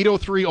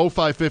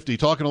 803-0550,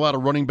 talking a lot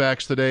of running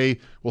backs today.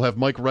 We'll have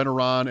Mike Renner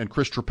on and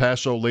Chris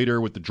Trapasso later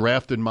with the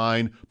draft in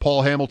mind.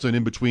 Paul Hamilton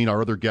in between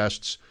our other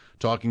guests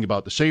talking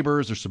about the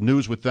Sabres. There's some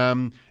news with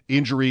them.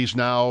 Injuries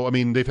now. I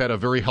mean, they've had a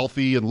very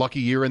healthy and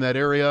lucky year in that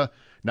area.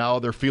 Now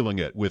they're feeling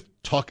it with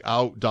Tuck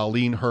out,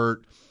 Darlene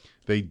hurt.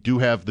 They do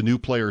have the new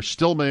player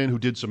Stillman, who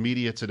did some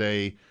media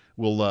today.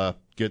 We'll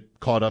get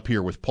caught up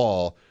here with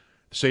Paul.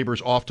 The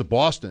Sabres off to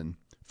Boston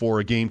for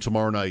a game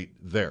tomorrow night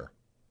there.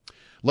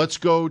 Let's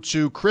go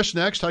to Chris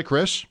next. Hi,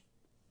 Chris.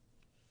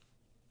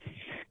 Hey,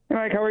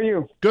 Mike. How are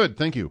you? Good,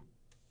 thank you.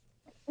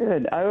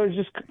 Good. I was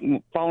just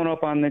following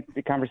up on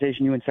the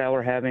conversation you and Sal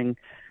were having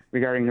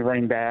regarding the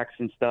running backs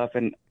and stuff.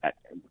 And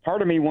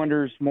part of me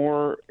wonders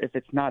more if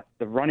it's not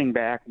the running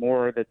back,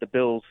 more that the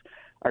Bills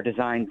are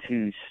designed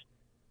to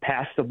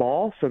pass the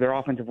ball, so their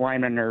offensive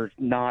linemen are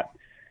not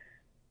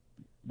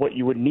what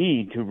you would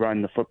need to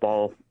run the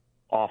football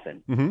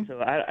often. Mm-hmm. So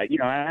I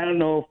don't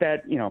know if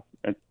that,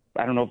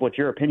 I don't know what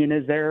your opinion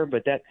is there,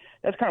 but that's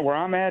kind of where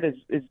I'm at. Is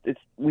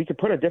we could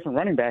put a different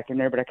running back in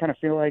there, but I kind of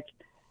feel like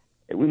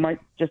we might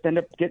just end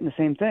up getting the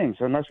same thing.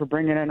 So unless we're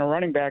bringing in a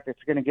running back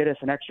that's going to get us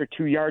an extra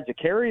 2 yards a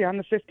carry on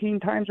the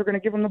 15 times we're going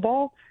to give him the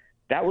ball,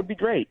 that would be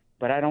great.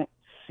 But I don't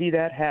see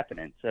that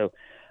happening. So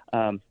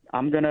I'm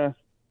going to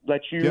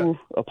let you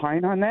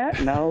opine on that,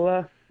 and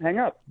I'll hang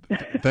up.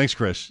 Thanks,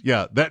 Chris.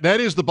 Yeah, that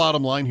is the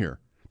bottom line here.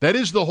 That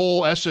is the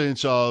whole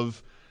essence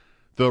of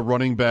the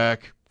running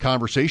back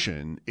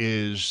conversation,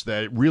 is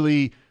that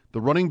really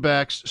the running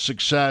back's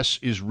success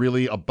is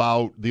really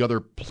about the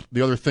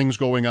other things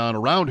going on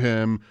around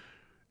him,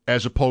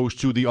 as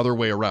opposed to the other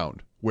way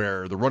around,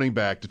 where the running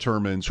back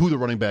determines who the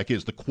running back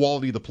is. The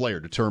quality of the player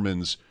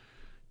determines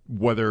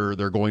whether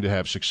they're going to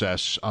have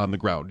success on the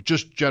ground,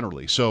 just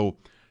generally. So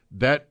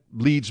that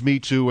leads me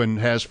to, and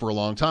has for a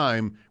long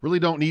time, really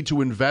don't need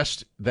to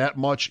invest that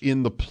much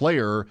in the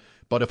player.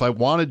 But if I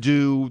want to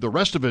do the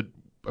rest of it,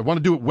 I want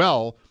to do it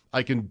well,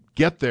 I can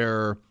get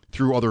there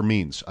through other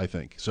means, I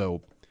think.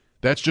 So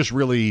that's just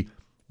really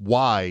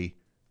why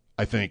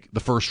I think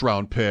the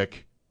first-round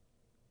pick,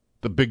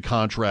 the big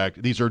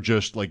contract, these are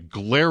just like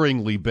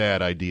glaringly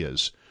bad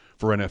ideas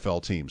for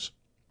NFL teams.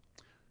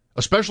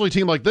 Especially a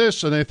team like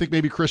this, and I think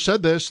maybe Chris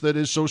said this, that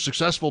is so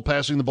successful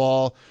passing the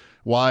ball.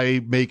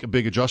 Why make a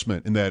big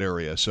adjustment in that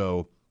area?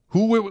 So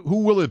Who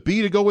will it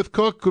be to go with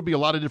Cook? Could be a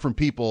lot of different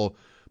people,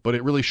 but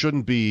it really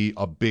shouldn't be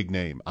a big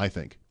name, I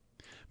think.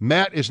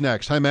 Matt is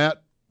next. Hi,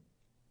 Matt.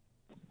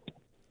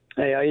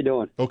 Hey, how you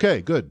doing?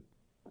 Okay, good.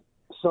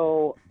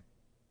 So,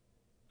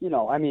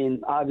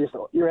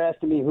 obviously, you're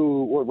asking me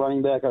what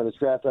running back out of this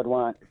draft I'd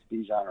want. It's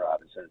Bijan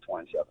Robinson at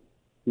 27.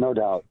 No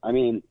doubt. I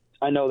mean,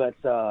 I know that's,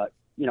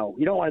 you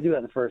don't want to do that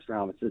in the first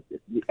round. It's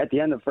at the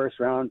end of the first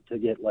round to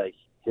get,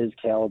 his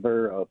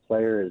caliber of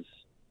player is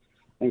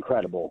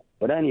incredible.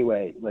 But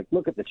anyway,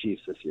 look at the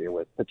Chiefs this year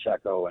with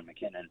Pacheco and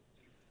McKinnon.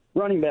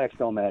 Running backs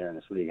don't matter in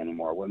this league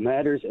anymore. What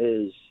matters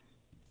is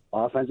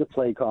offensive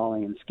play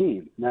calling and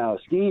scheme. Now,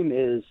 scheme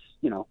is,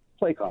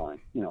 play calling,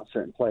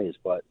 certain plays,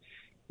 but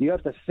you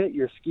have to fit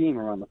your scheme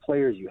around the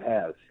players you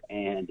have.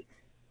 And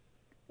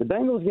the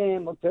Bengals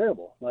game looked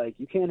terrible.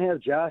 You can't have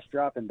Josh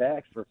dropping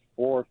back for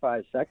 4 or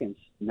 5 seconds,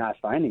 not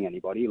finding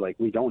anybody.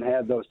 We don't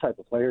have those type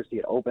of players to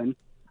get open.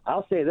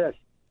 I'll say this.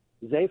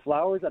 Zay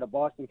Flowers out of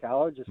Boston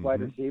College, this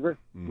wide receiver,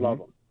 love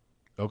him.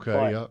 Okay,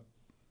 but yeah.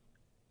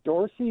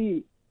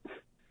 Dorsey,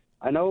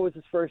 I know it was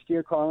his first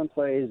year calling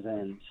plays,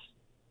 and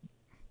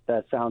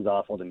that sounds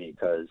awful to me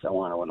because I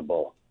want to win a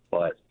bowl.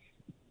 But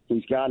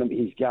he's got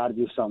to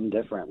do something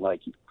different.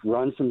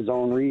 Run some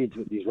zone reads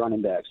with these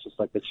running backs, just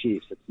like the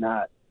Chiefs. It's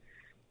not.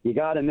 You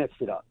got to mix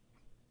it up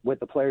with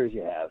the players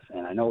you have.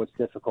 And I know it's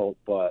difficult,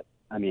 but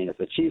I mean, if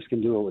the Chiefs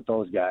can do it with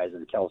those guys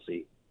and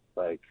Kelsey,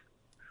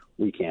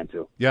 we can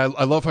too. Yeah,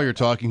 I love how you're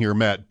talking here,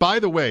 Matt. By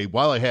the way,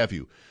 while I have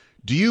you,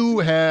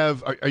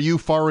 are you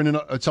far in?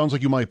 It sounds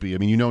like you might be. I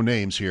mean, you know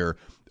names here.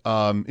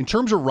 In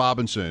terms of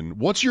Robinson,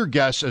 what's your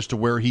guess as to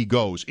where he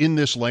goes in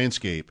this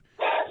landscape?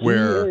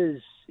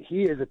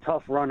 He is a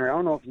tough runner. I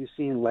don't know if you've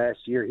seen last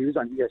year. He was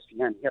on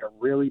ESPN. He had a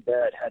really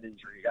bad head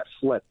injury. He got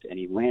flipped, and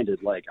he landed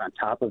on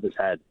top of his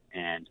head,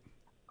 and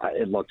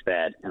it looked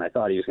bad. And I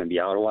thought he was going to be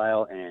out a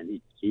while,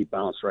 and he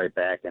bounced right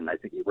back, and I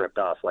think he ripped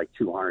off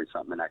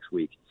 200-something the next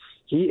week.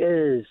 He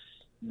is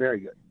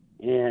very good.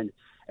 And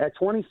at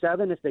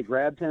 27, if they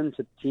grabbed him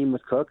to team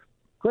with Cook,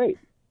 great.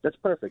 That's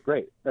perfect.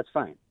 Great. That's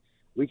fine.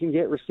 We can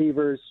get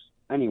receivers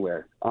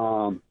anywhere.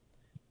 What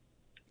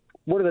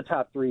are the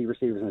top 3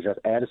 receivers in the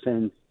draft?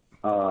 Addison,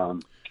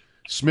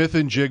 Smith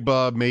and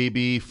Jigba,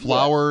 maybe.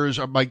 Flowers.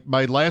 Yeah.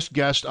 My last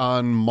guest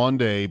on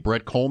Monday,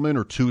 Brett Coleman,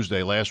 or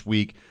Tuesday last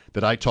week,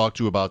 that I talked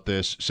to about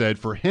this, said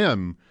for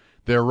him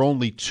there are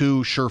only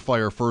 2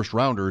 surefire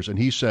first-rounders, and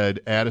he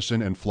said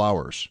Addison and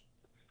Flowers.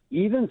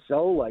 Even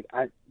so,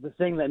 the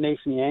thing that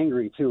makes me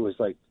angry, too, is,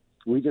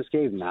 we just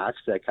gave Knox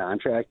that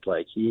contract.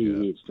 He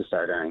needs to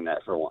start earning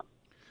that for one.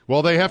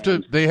 Well, they have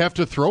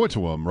to throw it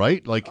to him,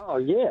 right? Oh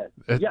yeah,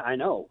 I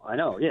know,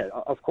 yeah,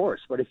 of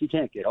course. But if you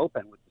can't get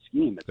open with the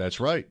scheme,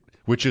 that's right.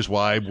 Which is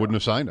why I wouldn't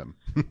have signed him.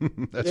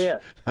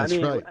 That's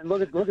right. And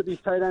look at these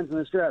tight ends in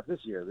this draft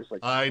this year. There's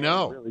I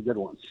know really good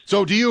ones.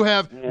 So do you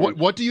have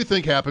what do you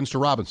think happens to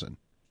Robinson?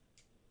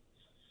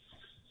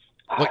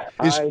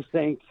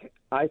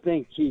 I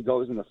think he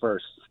goes in the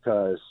first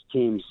because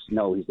teams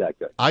know he's that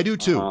good. I do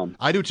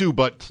too.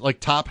 But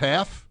top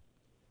half.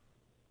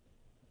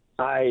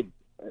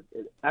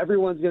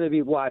 Everyone's going to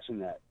be watching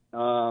that.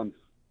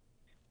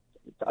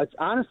 It's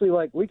honestly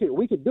we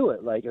could do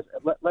it.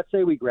 Let's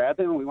say we grab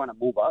him and we want to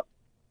move up.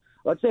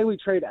 Let's say we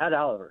trade Ed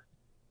Oliver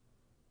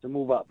to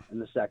move up in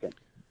the second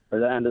or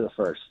the end of the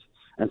first,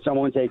 and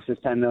someone takes his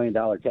 $10 million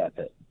cap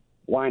hit.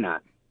 Why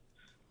not?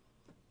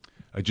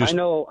 I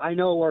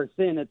know we're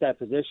thin at that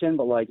position,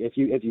 but if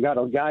you got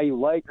a guy you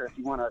like, or if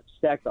you want to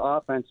stack the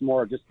offense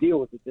more, just deal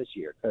with it this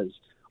year because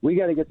we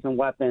got to get some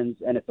weapons,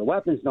 and if the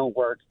weapons don't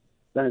work,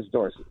 then it's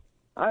Dorsey.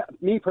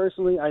 Me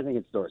personally, I think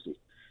it's Dorsey.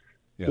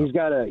 Yeah. He's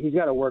got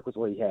to work with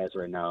what he has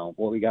right now.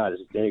 What we got is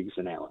Diggs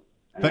and Allen,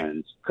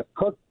 and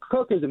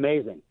Cook is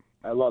amazing.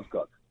 I love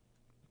Cook,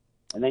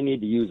 and they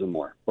need to use him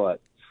more.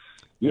 But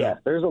yeah,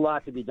 there's a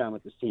lot to be done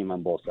with this team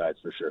on both sides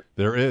for sure.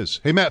 There is.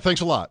 Hey Matt,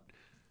 thanks a lot.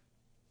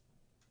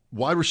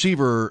 Wide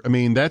receiver. I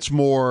mean, that's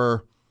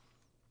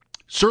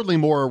certainly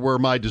more where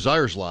my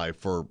desires lie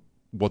for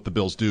what the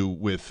Bills do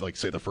with,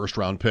 say, the first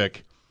round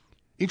pick.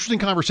 Interesting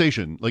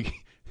conversation.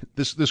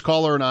 This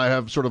caller and I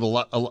have sort of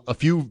a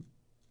few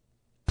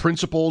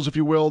principles, if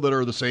you will, that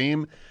are the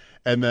same,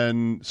 and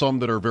then some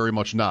that are very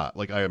much not.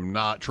 I am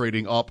not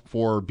trading up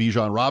for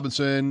Bijan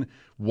Robinson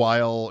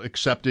while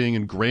accepting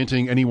and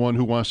granting anyone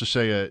who wants to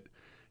say it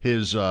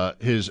his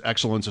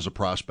excellence as a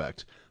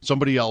prospect.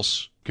 Somebody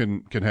else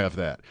can have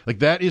that.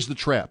 That is the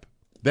trap.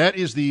 That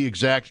is the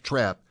exact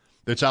trap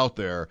that's out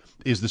there,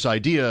 is this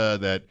idea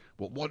that,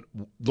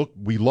 look,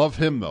 we love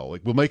him, though.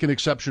 We'll make an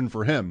exception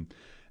for him.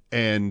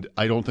 And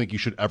I don't think you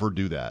should ever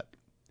do that.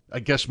 I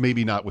guess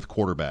maybe not with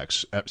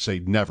quarterbacks, say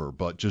never,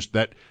 but just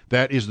that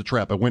is the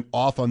trap. I went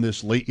off on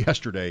this late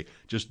yesterday.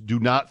 Just do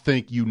not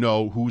think you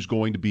know who's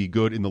going to be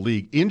good in the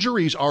league.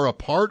 Injuries are a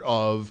part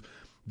of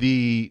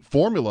the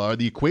formula,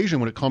 the equation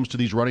when it comes to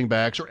these running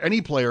backs or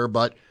any player,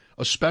 but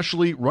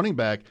especially running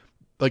back.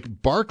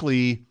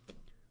 Barkley,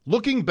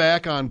 looking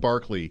back on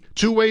Barkley,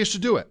 2 ways to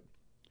do it.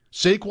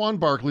 Saquon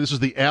Barkley, this is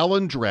the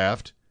Allen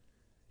draft.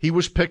 He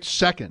was picked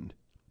second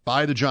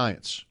by the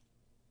Giants.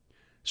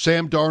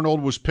 Sam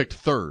Darnold was picked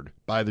third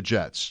by the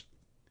Jets.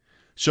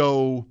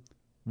 So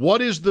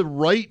what is the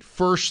right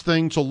first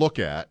thing to look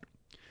at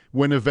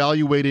when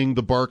evaluating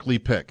the Barkley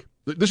pick?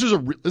 This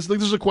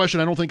is a question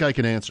I don't think I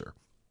can answer.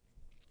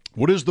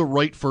 What is the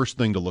right first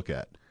thing to look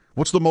at?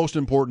 What's the most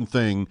important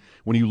thing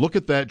when you look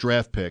at that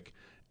draft pick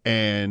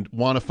and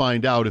want to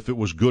find out if it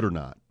was good or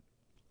not?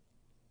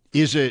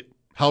 Is it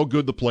how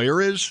good the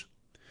player is?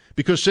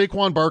 Because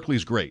Saquon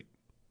Barkley's great,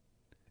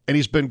 and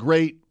he's been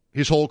great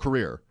his whole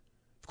career.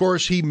 Of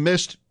course, he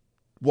missed,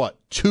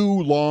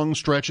 2 long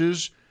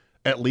stretches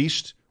at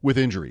least with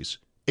injuries.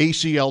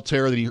 ACL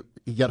tear that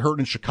he got hurt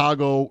in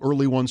Chicago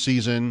early one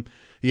season.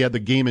 He had the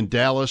game in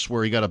Dallas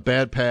where he got a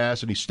bad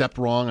pass and he stepped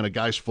wrong on a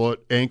guy's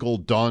foot, ankle,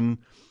 done.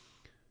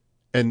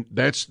 And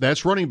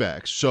that's running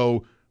backs.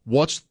 So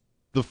what's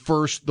the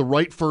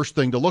right first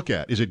thing to look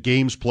at? Is it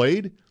games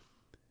played?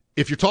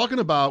 If you're talking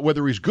about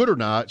whether he's good or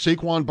not,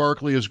 Saquon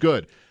Barkley is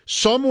good.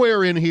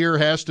 Somewhere in here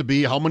has to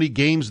be how many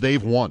games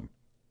they've won.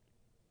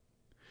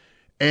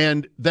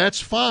 And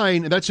that's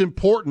fine. That's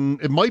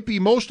important. It might be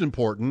most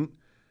important.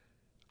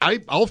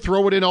 I'll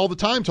throw it in all the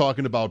time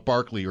talking about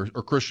Barkley or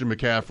Christian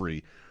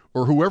McCaffrey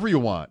or whoever you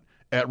want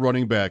at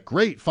running back.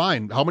 Great,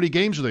 fine. How many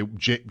games are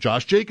they?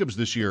 Josh Jacobs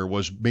this year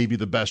was maybe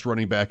the best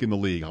running back in the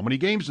league. How many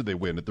games did they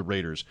win at the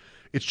Raiders?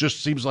 It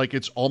just seems like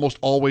it's almost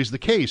always the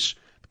case.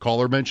 The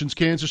caller mentions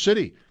Kansas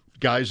City.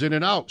 Guys in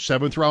and out.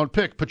 7th-round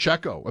pick,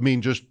 Pacheco. I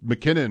mean, just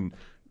McKinnon,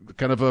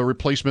 kind of a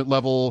replacement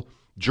level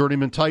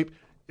journeyman type.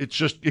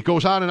 It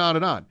goes on and on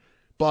and on.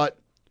 But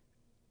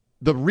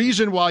the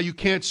reason why you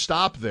can't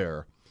stop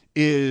there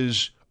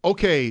is,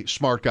 okay,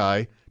 smart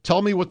guy,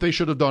 tell me what they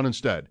should have done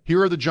instead.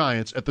 Here are the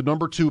Giants at the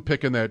number 2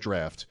 pick in that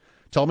draft.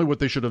 Tell me what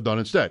they should have done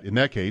instead. In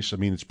that case, I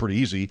mean, it's pretty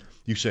easy.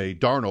 You say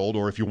Darnold,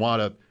 or if you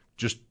want to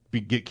just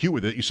get cute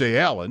with it, you say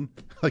Allen.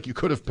 Like you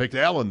could have picked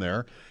Allen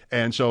there.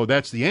 And so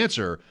that's the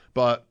answer.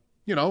 But,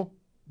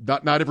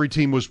 not every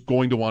team was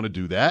going to want to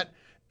do that.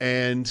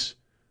 And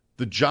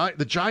the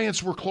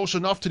Giants were close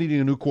enough to needing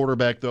a new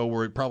quarterback, though,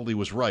 where it probably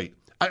was right.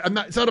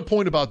 It's not a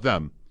point about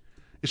them.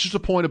 It's just a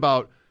point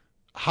about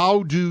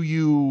how do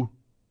you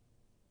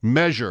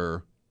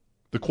measure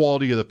the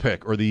quality of the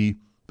pick, or the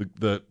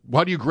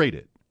how do you grade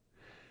it?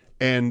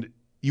 And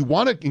you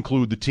want to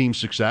include the team's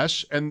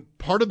success, and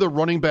part of the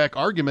running back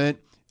argument,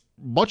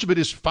 much of it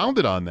is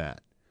founded on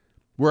that,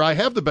 where I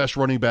have the best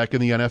running back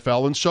in the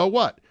NFL, and so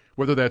what?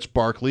 Whether that's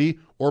Barkley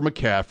or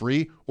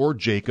McCaffrey or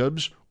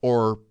Jacobs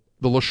or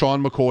the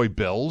LaShawn McCoy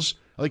Bills,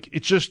 like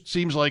it just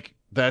seems like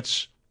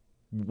that's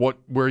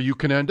where you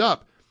can end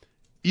up.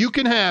 You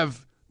can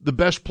have the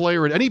best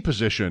player at any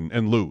position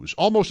and lose,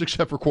 almost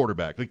except for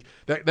quarterback. Like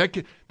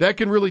that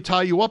can really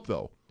tie you up,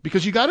 though,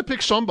 because you got to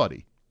pick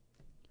somebody.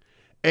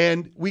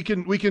 And we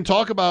can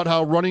talk about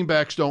how running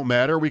backs don't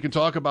matter. We can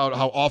talk about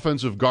how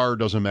offensive guard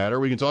doesn't matter.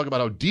 We can talk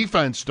about how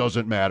defense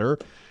doesn't matter.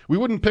 We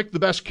wouldn't pick the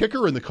best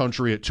kicker in the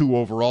country at 2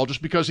 overall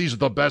just because he's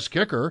the best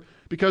kicker,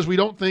 because we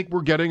don't think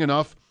we're getting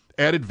enough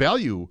added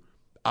value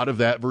out of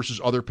that versus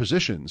other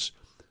positions.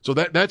 So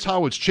that's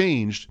how it's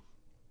changed.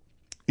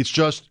 It's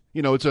just,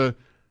 it's a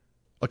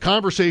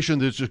conversation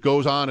that just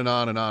goes on and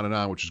on and on and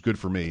on, which is good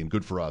for me and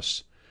good for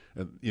us,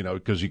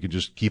 because you can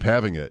just keep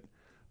having it.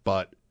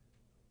 But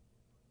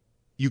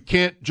you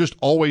can't just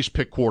always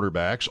pick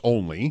quarterbacks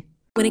only.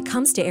 When it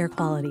comes to air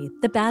quality,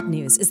 the bad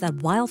news is that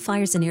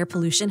wildfires and air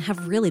pollution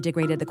have really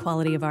degraded the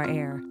quality of our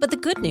air. But the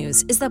good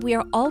news is that we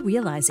are all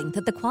realizing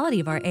that the quality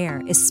of our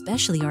air,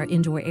 especially our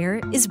indoor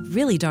air, is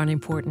really darn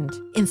important.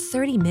 In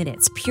 30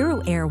 minutes,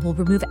 Puro Air will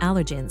remove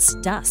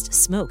allergens, dust,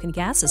 smoke, and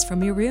gases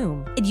from your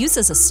room. It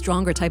uses a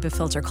stronger type of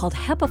filter called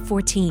HEPA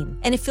 14,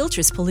 and it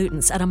filters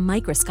pollutants at a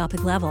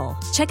microscopic level.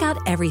 Check out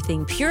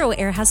everything Puro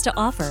Air has to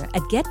offer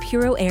at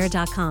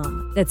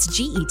getpuroair.com. That's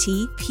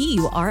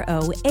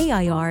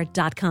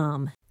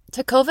GetPuroAir.com.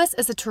 Tecovas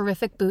is a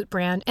terrific boot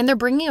brand, and they're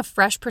bringing a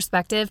fresh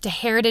perspective to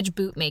heritage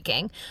boot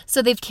making.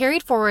 So they've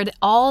carried forward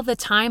all the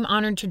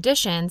time-honored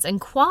traditions and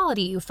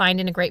quality you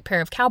find in a great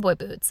pair of cowboy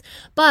boots,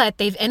 but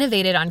they've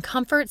innovated on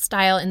comfort,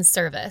 style, and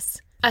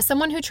service. As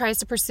someone who tries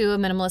to pursue a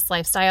minimalist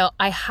lifestyle,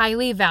 I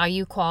highly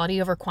value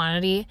quality over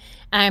quantity,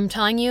 and I'm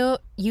telling you,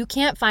 you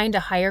can't find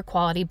a higher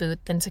quality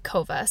boot than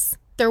Tecovas.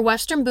 Their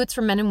Western boots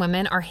for men and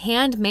women are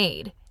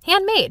handmade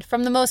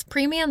from the most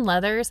premium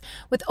leathers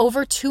with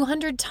over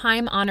 200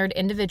 time-honored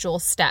individual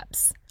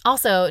steps.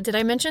 Also, did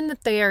I mention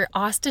that they are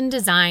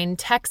Austin-designed,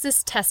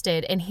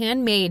 Texas-tested, and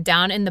handmade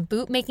down in the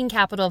boot-making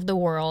capital of the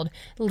world,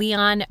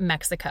 Leon,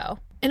 Mexico.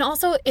 And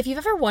also, if you've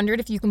ever wondered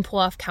if you can pull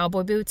off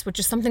cowboy boots, which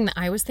is something that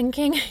I was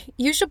thinking,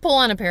 you should pull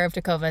on a pair of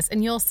Tecovas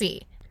and you'll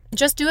see.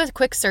 Just do a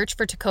quick search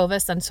for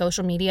Tecovas on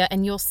social media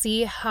and you'll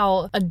see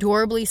how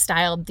adorably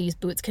styled these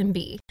boots can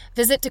be.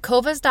 Visit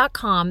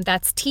tecovas.com,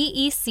 that's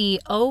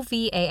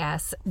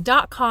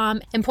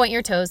TECOVAS.com, and point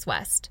your toes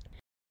west.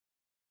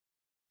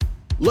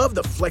 Love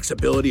the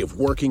flexibility of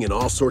working in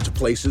all sorts of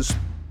places?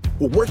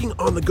 Well, working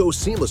on the go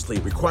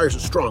seamlessly requires a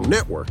strong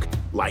network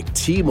like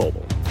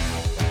T-Mobile.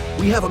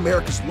 We have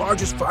America's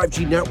largest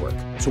 5G network,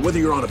 so whether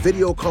you're on a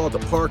video call at the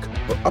park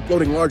or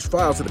uploading large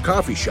files at a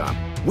coffee shop,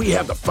 we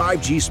have the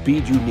 5G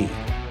speed you need.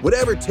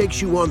 Whatever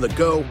takes you on the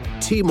go,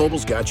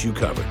 T-Mobile's got you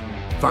covered.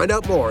 Find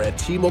out more at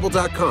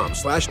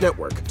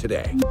T-Mobile.com/network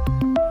today.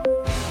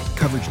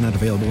 Coverage not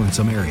available in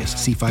some areas.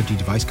 See 5G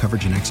device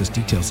coverage and access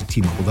details at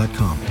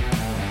T-Mobile.com.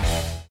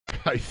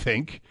 I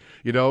think,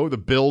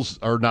 the Bills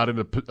are not at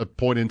a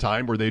point in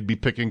time where they'd be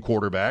picking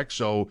quarterbacks.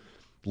 So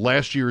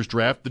last year's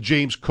draft, the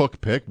James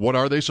Cook pick, what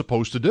are they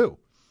supposed to do?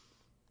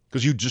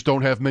 Because you just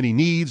don't have many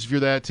needs if you're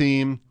that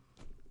team.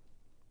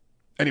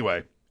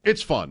 Anyway,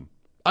 it's fun.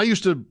 I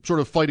used to sort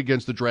of fight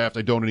against the draft.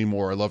 I don't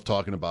anymore. I love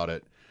talking about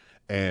it,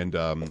 and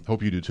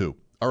hope you do too.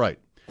 All right.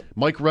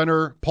 Mike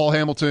Renner, Paul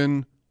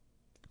Hamilton,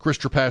 Chris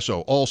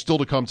Trapasso, all still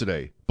to come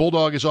today.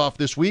 Bulldog is off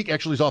this week.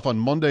 Actually, he's off on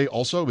Monday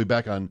also. He'll be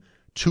back on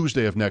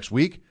Tuesday of next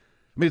week.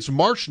 I mean, it's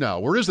March now.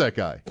 Where is that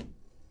guy?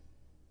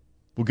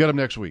 We'll get him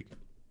next week.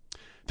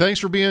 Thanks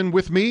for being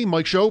with me,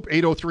 Mike Schopp,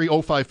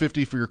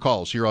 803-0550 for your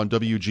calls here on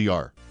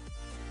WGR.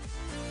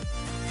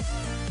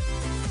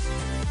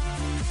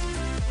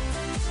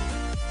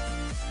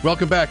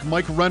 Welcome back.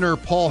 Mike Renner,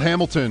 Paul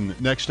Hamilton,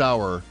 next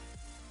hour.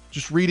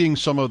 Just reading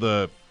some of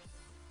the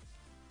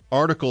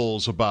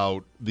articles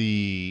about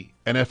the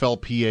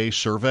NFLPA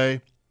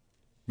survey.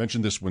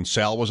 Mentioned this when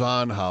Sal was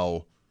on,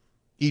 how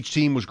each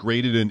team was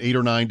graded in 8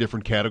 or 9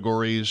 different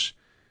categories.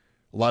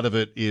 A lot of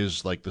it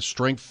is like the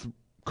strength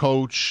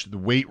coach, the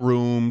weight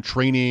room,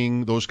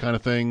 training, those kind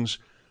of things,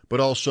 but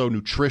also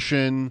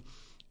nutrition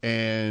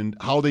and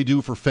how they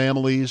do for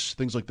families,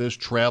 things like this,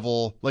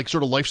 travel, like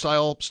sort of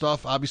lifestyle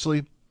stuff,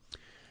 obviously.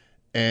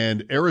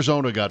 And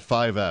Arizona got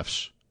 5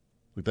 Fs.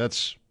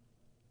 That's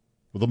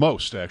the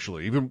most,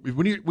 actually. Even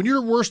when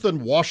you're worse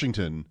than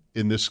Washington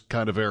in this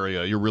kind of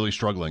area, you're really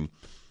struggling.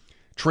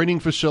 Training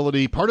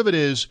facility, part of it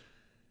is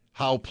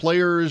how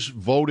players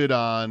voted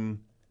on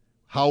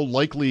how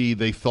likely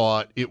they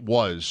thought it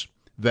was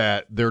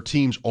that their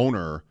team's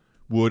owner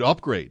would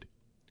upgrade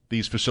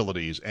these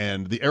facilities.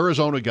 And the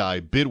Arizona guy,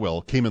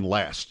 Bidwell, came in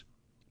last,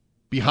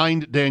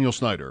 behind Daniel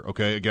Snyder.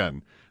 Okay,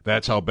 again,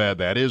 that's how bad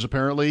that is,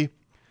 apparently.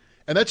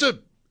 And it's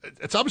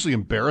obviously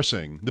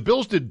embarrassing. The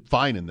Bills did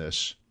fine in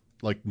this,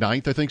 like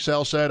 9th, I think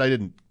Sal said. I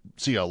didn't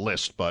see a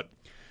list, but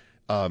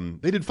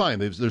they did fine.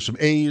 There's some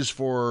A's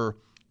for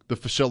the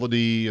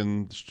facility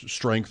and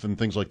strength and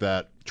things like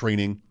that,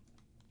 training.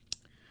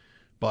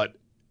 But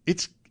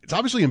it's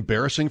obviously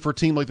embarrassing for a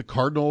team like the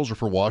Cardinals or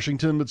for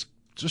Washington. It's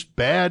just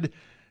bad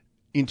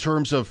in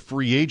terms of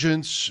free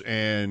agents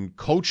and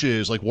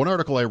coaches. Like one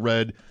article I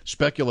read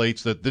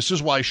speculates that this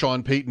is why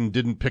Sean Payton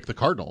didn't pick the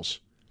Cardinals,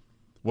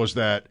 was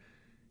that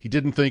he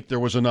didn't think there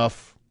was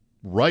enough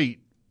right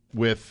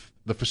with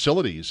the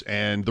facilities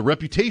and the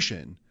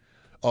reputation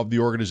of the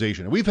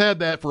organization. And we've had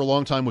that for a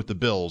long time with the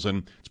Bills,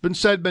 and it's been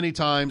said many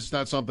times. It's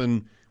not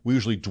something we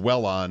usually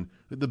dwell on.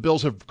 The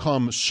Bills have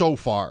come so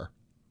far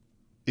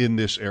in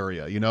this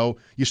area.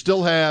 You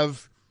still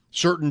have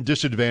certain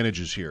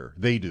disadvantages here.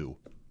 They do.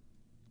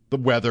 The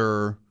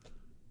weather,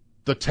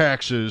 the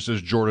taxes,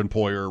 as Jordan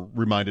Poyer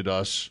reminded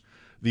us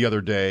the other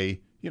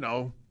day,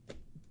 the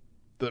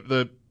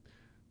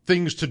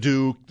things to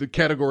do, the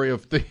category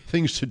of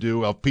things to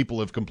do, how people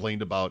have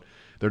complained about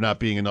there not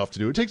being enough to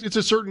do. It's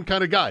a certain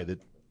kind of guy that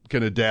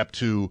can adapt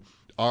to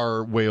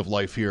our way of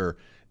life here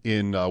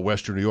in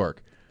Western New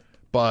York.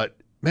 But,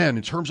 man,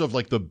 in terms of,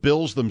 like, the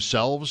Bills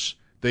themselves,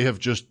 they have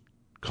just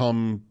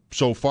come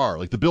so far.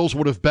 Like, the Bills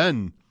would have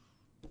been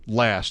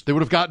last. They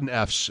would have gotten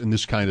Fs in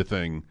this kind of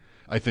thing,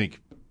 I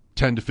think,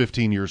 10 to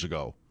 15 years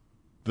ago.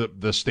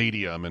 The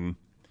stadium and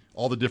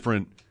all the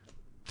different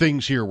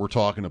things here we're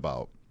talking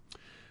about.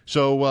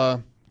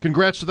 So,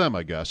 congrats to them,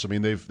 I guess. I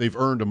mean, they've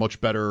earned a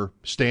much better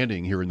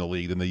standing here in the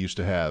league than they used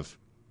to have.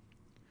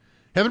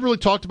 Haven't really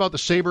talked about the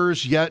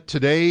Sabres yet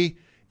today,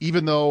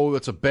 even though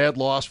it's a bad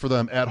loss for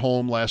them at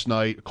home last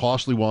night, a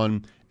costly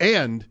one.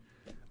 And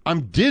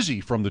I'm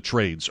dizzy from the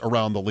trades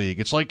around the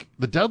league. It's like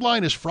the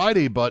deadline is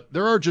Friday, but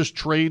there are just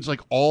trades like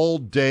all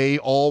day,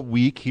 all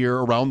week here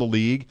around the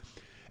league.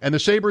 And the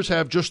Sabres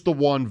have just the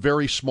one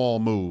very small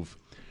move.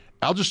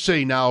 I'll just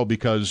say now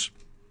because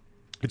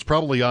it's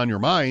probably on your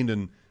mind,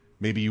 and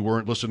maybe you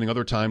weren't listening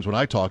other times when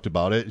I talked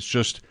about it. It's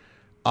just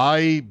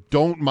I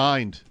don't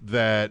mind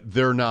that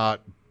they're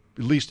not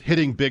at least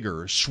hitting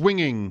bigger,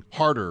 swinging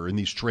harder in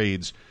these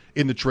trades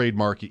in the trade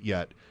market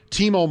yet.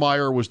 Timo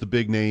Meier was the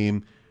big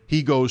name.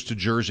 He goes to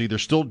Jersey.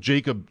 There's still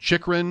Jacob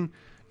Chikrin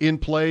in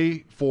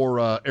play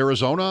for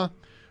Arizona,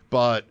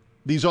 but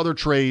these other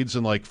trades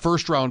and like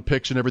first-round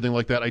picks and everything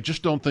like that, I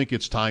just don't think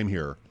it's time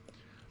here.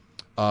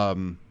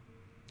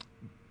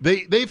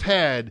 They've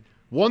had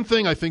one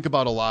thing I think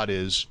about a lot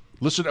is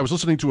I was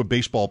listening to a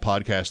baseball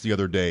podcast the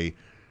other day,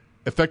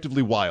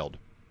 Effectively Wild.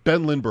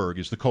 Ben Lindbergh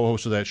is the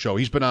co-host of that show.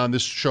 He's been on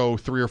this show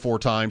 3 or 4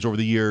 times over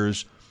the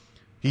years.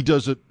 He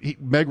does it.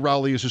 Meg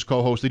Rowley is his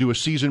co-host. They do a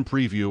season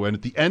preview, and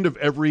at the end of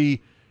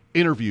every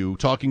interview,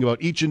 talking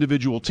about each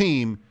individual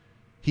team,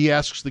 he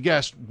asks the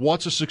guest,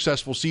 "What's a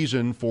successful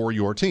season for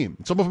your team?"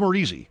 And some of them are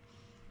easy,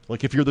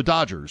 like if you're the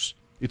Dodgers,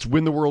 it's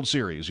win the World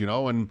Series,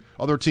 and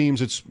other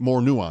teams it's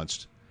more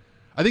nuanced.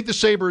 I think the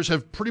Sabres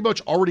have pretty much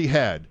already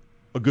had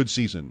a good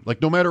season.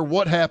 Like, no matter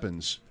what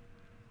happens,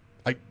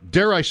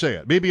 dare I say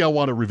it, maybe I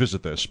want to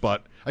revisit this,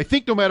 but I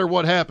think no matter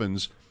what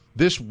happens,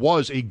 this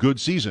was a good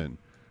season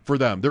for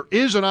them. There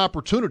is an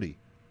opportunity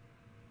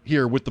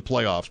here with the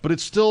playoffs, but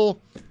it's still,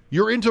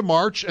 you're into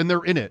March and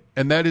they're in it,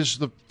 and that is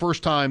the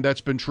first time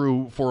that's been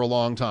true for a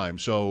long time.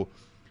 So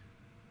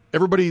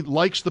everybody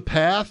likes the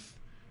path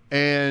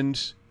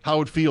and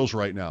how it feels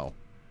right now.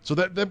 So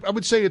that I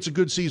would say it's a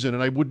good season,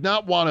 and I would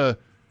not want to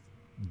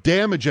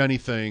damage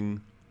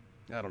anything.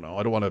 I don't know.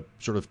 I don't want to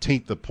sort of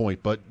taint the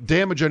point, but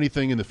damage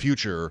anything in the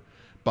future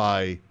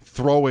by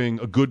throwing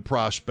a good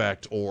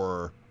prospect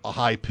or a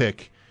high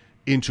pick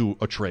into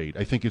a trade.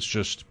 I think it's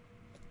just,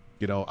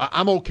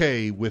 I'm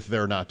okay with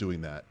their not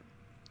doing that.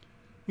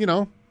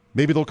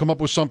 Maybe they'll come up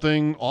with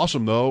something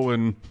awesome, though,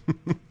 and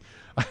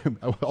I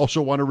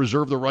also want to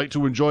reserve the right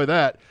to enjoy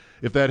that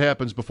if that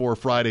happens before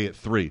Friday at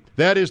 3.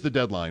 That is the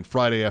deadline,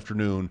 Friday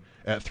afternoon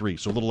at 3,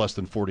 so a little less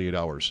than 48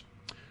 hours.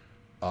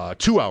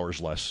 2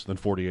 hours less than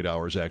 48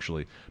 hours,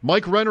 actually.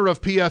 Mike Renner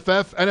of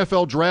PFF,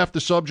 NFL Draft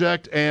the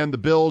subject, and the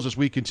Bills as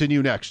we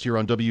continue next here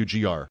on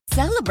WGR.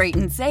 Celebrate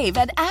and save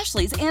at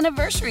Ashley's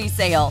Anniversary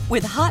Sale.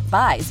 With Hot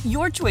Buys,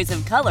 your choice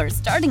of colors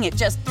starting at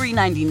just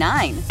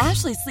 $3.99.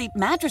 Ashley Sleep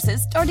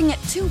mattresses starting at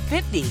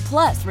 $2.50.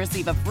 Plus,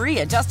 receive a free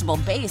adjustable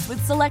base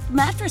with select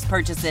mattress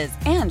purchases.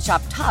 And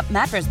shop top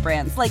mattress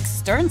brands like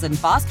Stearns &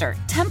 Foster,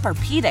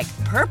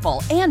 Tempur-Pedic,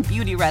 Purple, and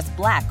Beautyrest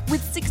Black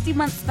with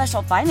 60-month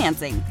special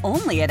financing.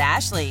 Only at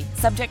Ashley.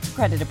 Subject to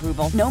credit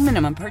approval. No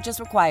minimum purchase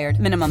required.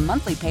 Minimum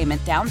monthly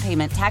payment, down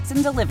payment, tax,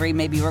 and delivery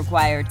may be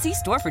required. See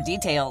store for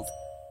details.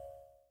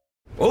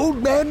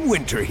 Old Man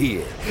Winter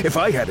here. If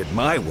I had it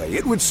my way,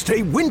 it would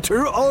stay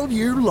winter all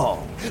year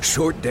long.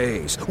 Short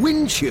days,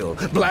 wind chill,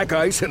 black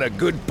ice, and a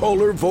good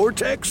polar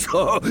vortex.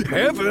 Oh,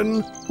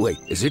 heaven. Wait,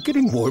 is it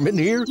getting warm in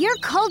here? Your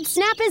cold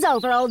snap is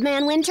over, Old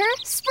Man Winter.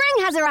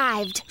 Spring has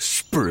arrived.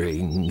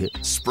 Spring.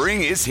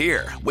 Spring is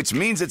here, which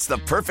means it's the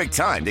perfect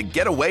time to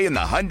get away in the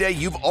Hyundai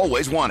you've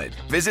always wanted.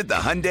 Visit the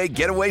Hyundai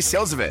Getaway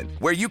Sales Event,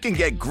 where you can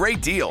get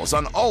great deals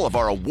on all of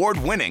our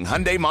award-winning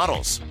Hyundai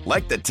models,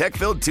 like the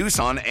tech-filled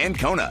Tucson and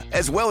Kona,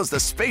 as well as the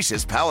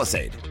spacious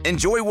Palisade.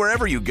 Enjoy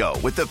wherever you go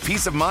with the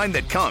peace of mind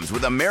that comes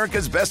with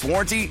America's best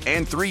warranty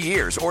and 3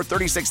 years or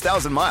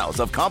 36,000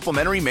 miles of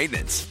complimentary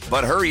maintenance.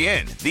 But hurry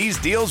in, these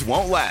deals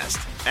won't last.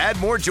 Add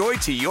more joy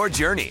to your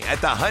journey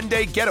at the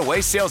Hyundai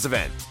Getaway Sales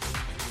Event.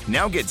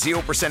 Now get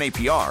 0%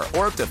 APR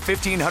or up to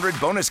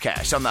 $1,500 bonus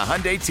cash on the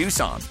Hyundai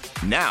Tucson.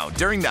 Now,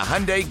 during the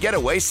Hyundai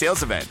Getaway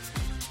Sales Event.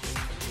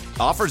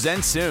 Offers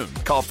end soon.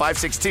 Call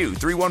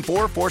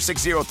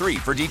 562-314-4603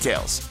 for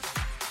details.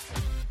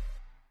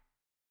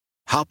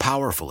 How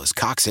powerful is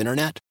Cox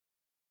Internet?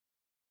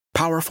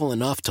 Powerful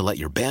enough to let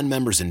your band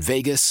members in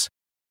Vegas,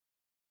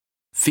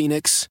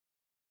 Phoenix,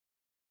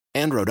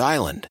 and Rhode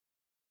Island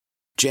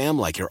jam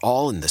like you're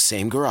all in the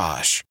same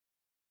garage.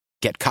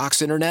 Get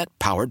Cox Internet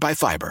powered by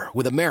fiber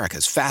with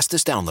America's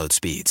fastest download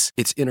speeds.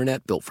 It's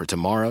internet built for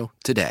tomorrow,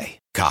 today.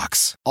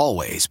 Cox,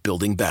 always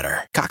building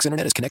better. Cox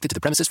Internet is connected to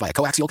the premises via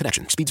coaxial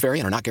connection. Speeds vary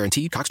and are not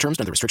guaranteed. Cox terms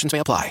and other restrictions may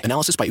apply.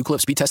 Analysis by Ookla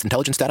Speed Test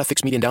Intelligence Data.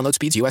 Fixed median download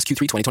speeds. USQ3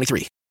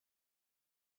 2023.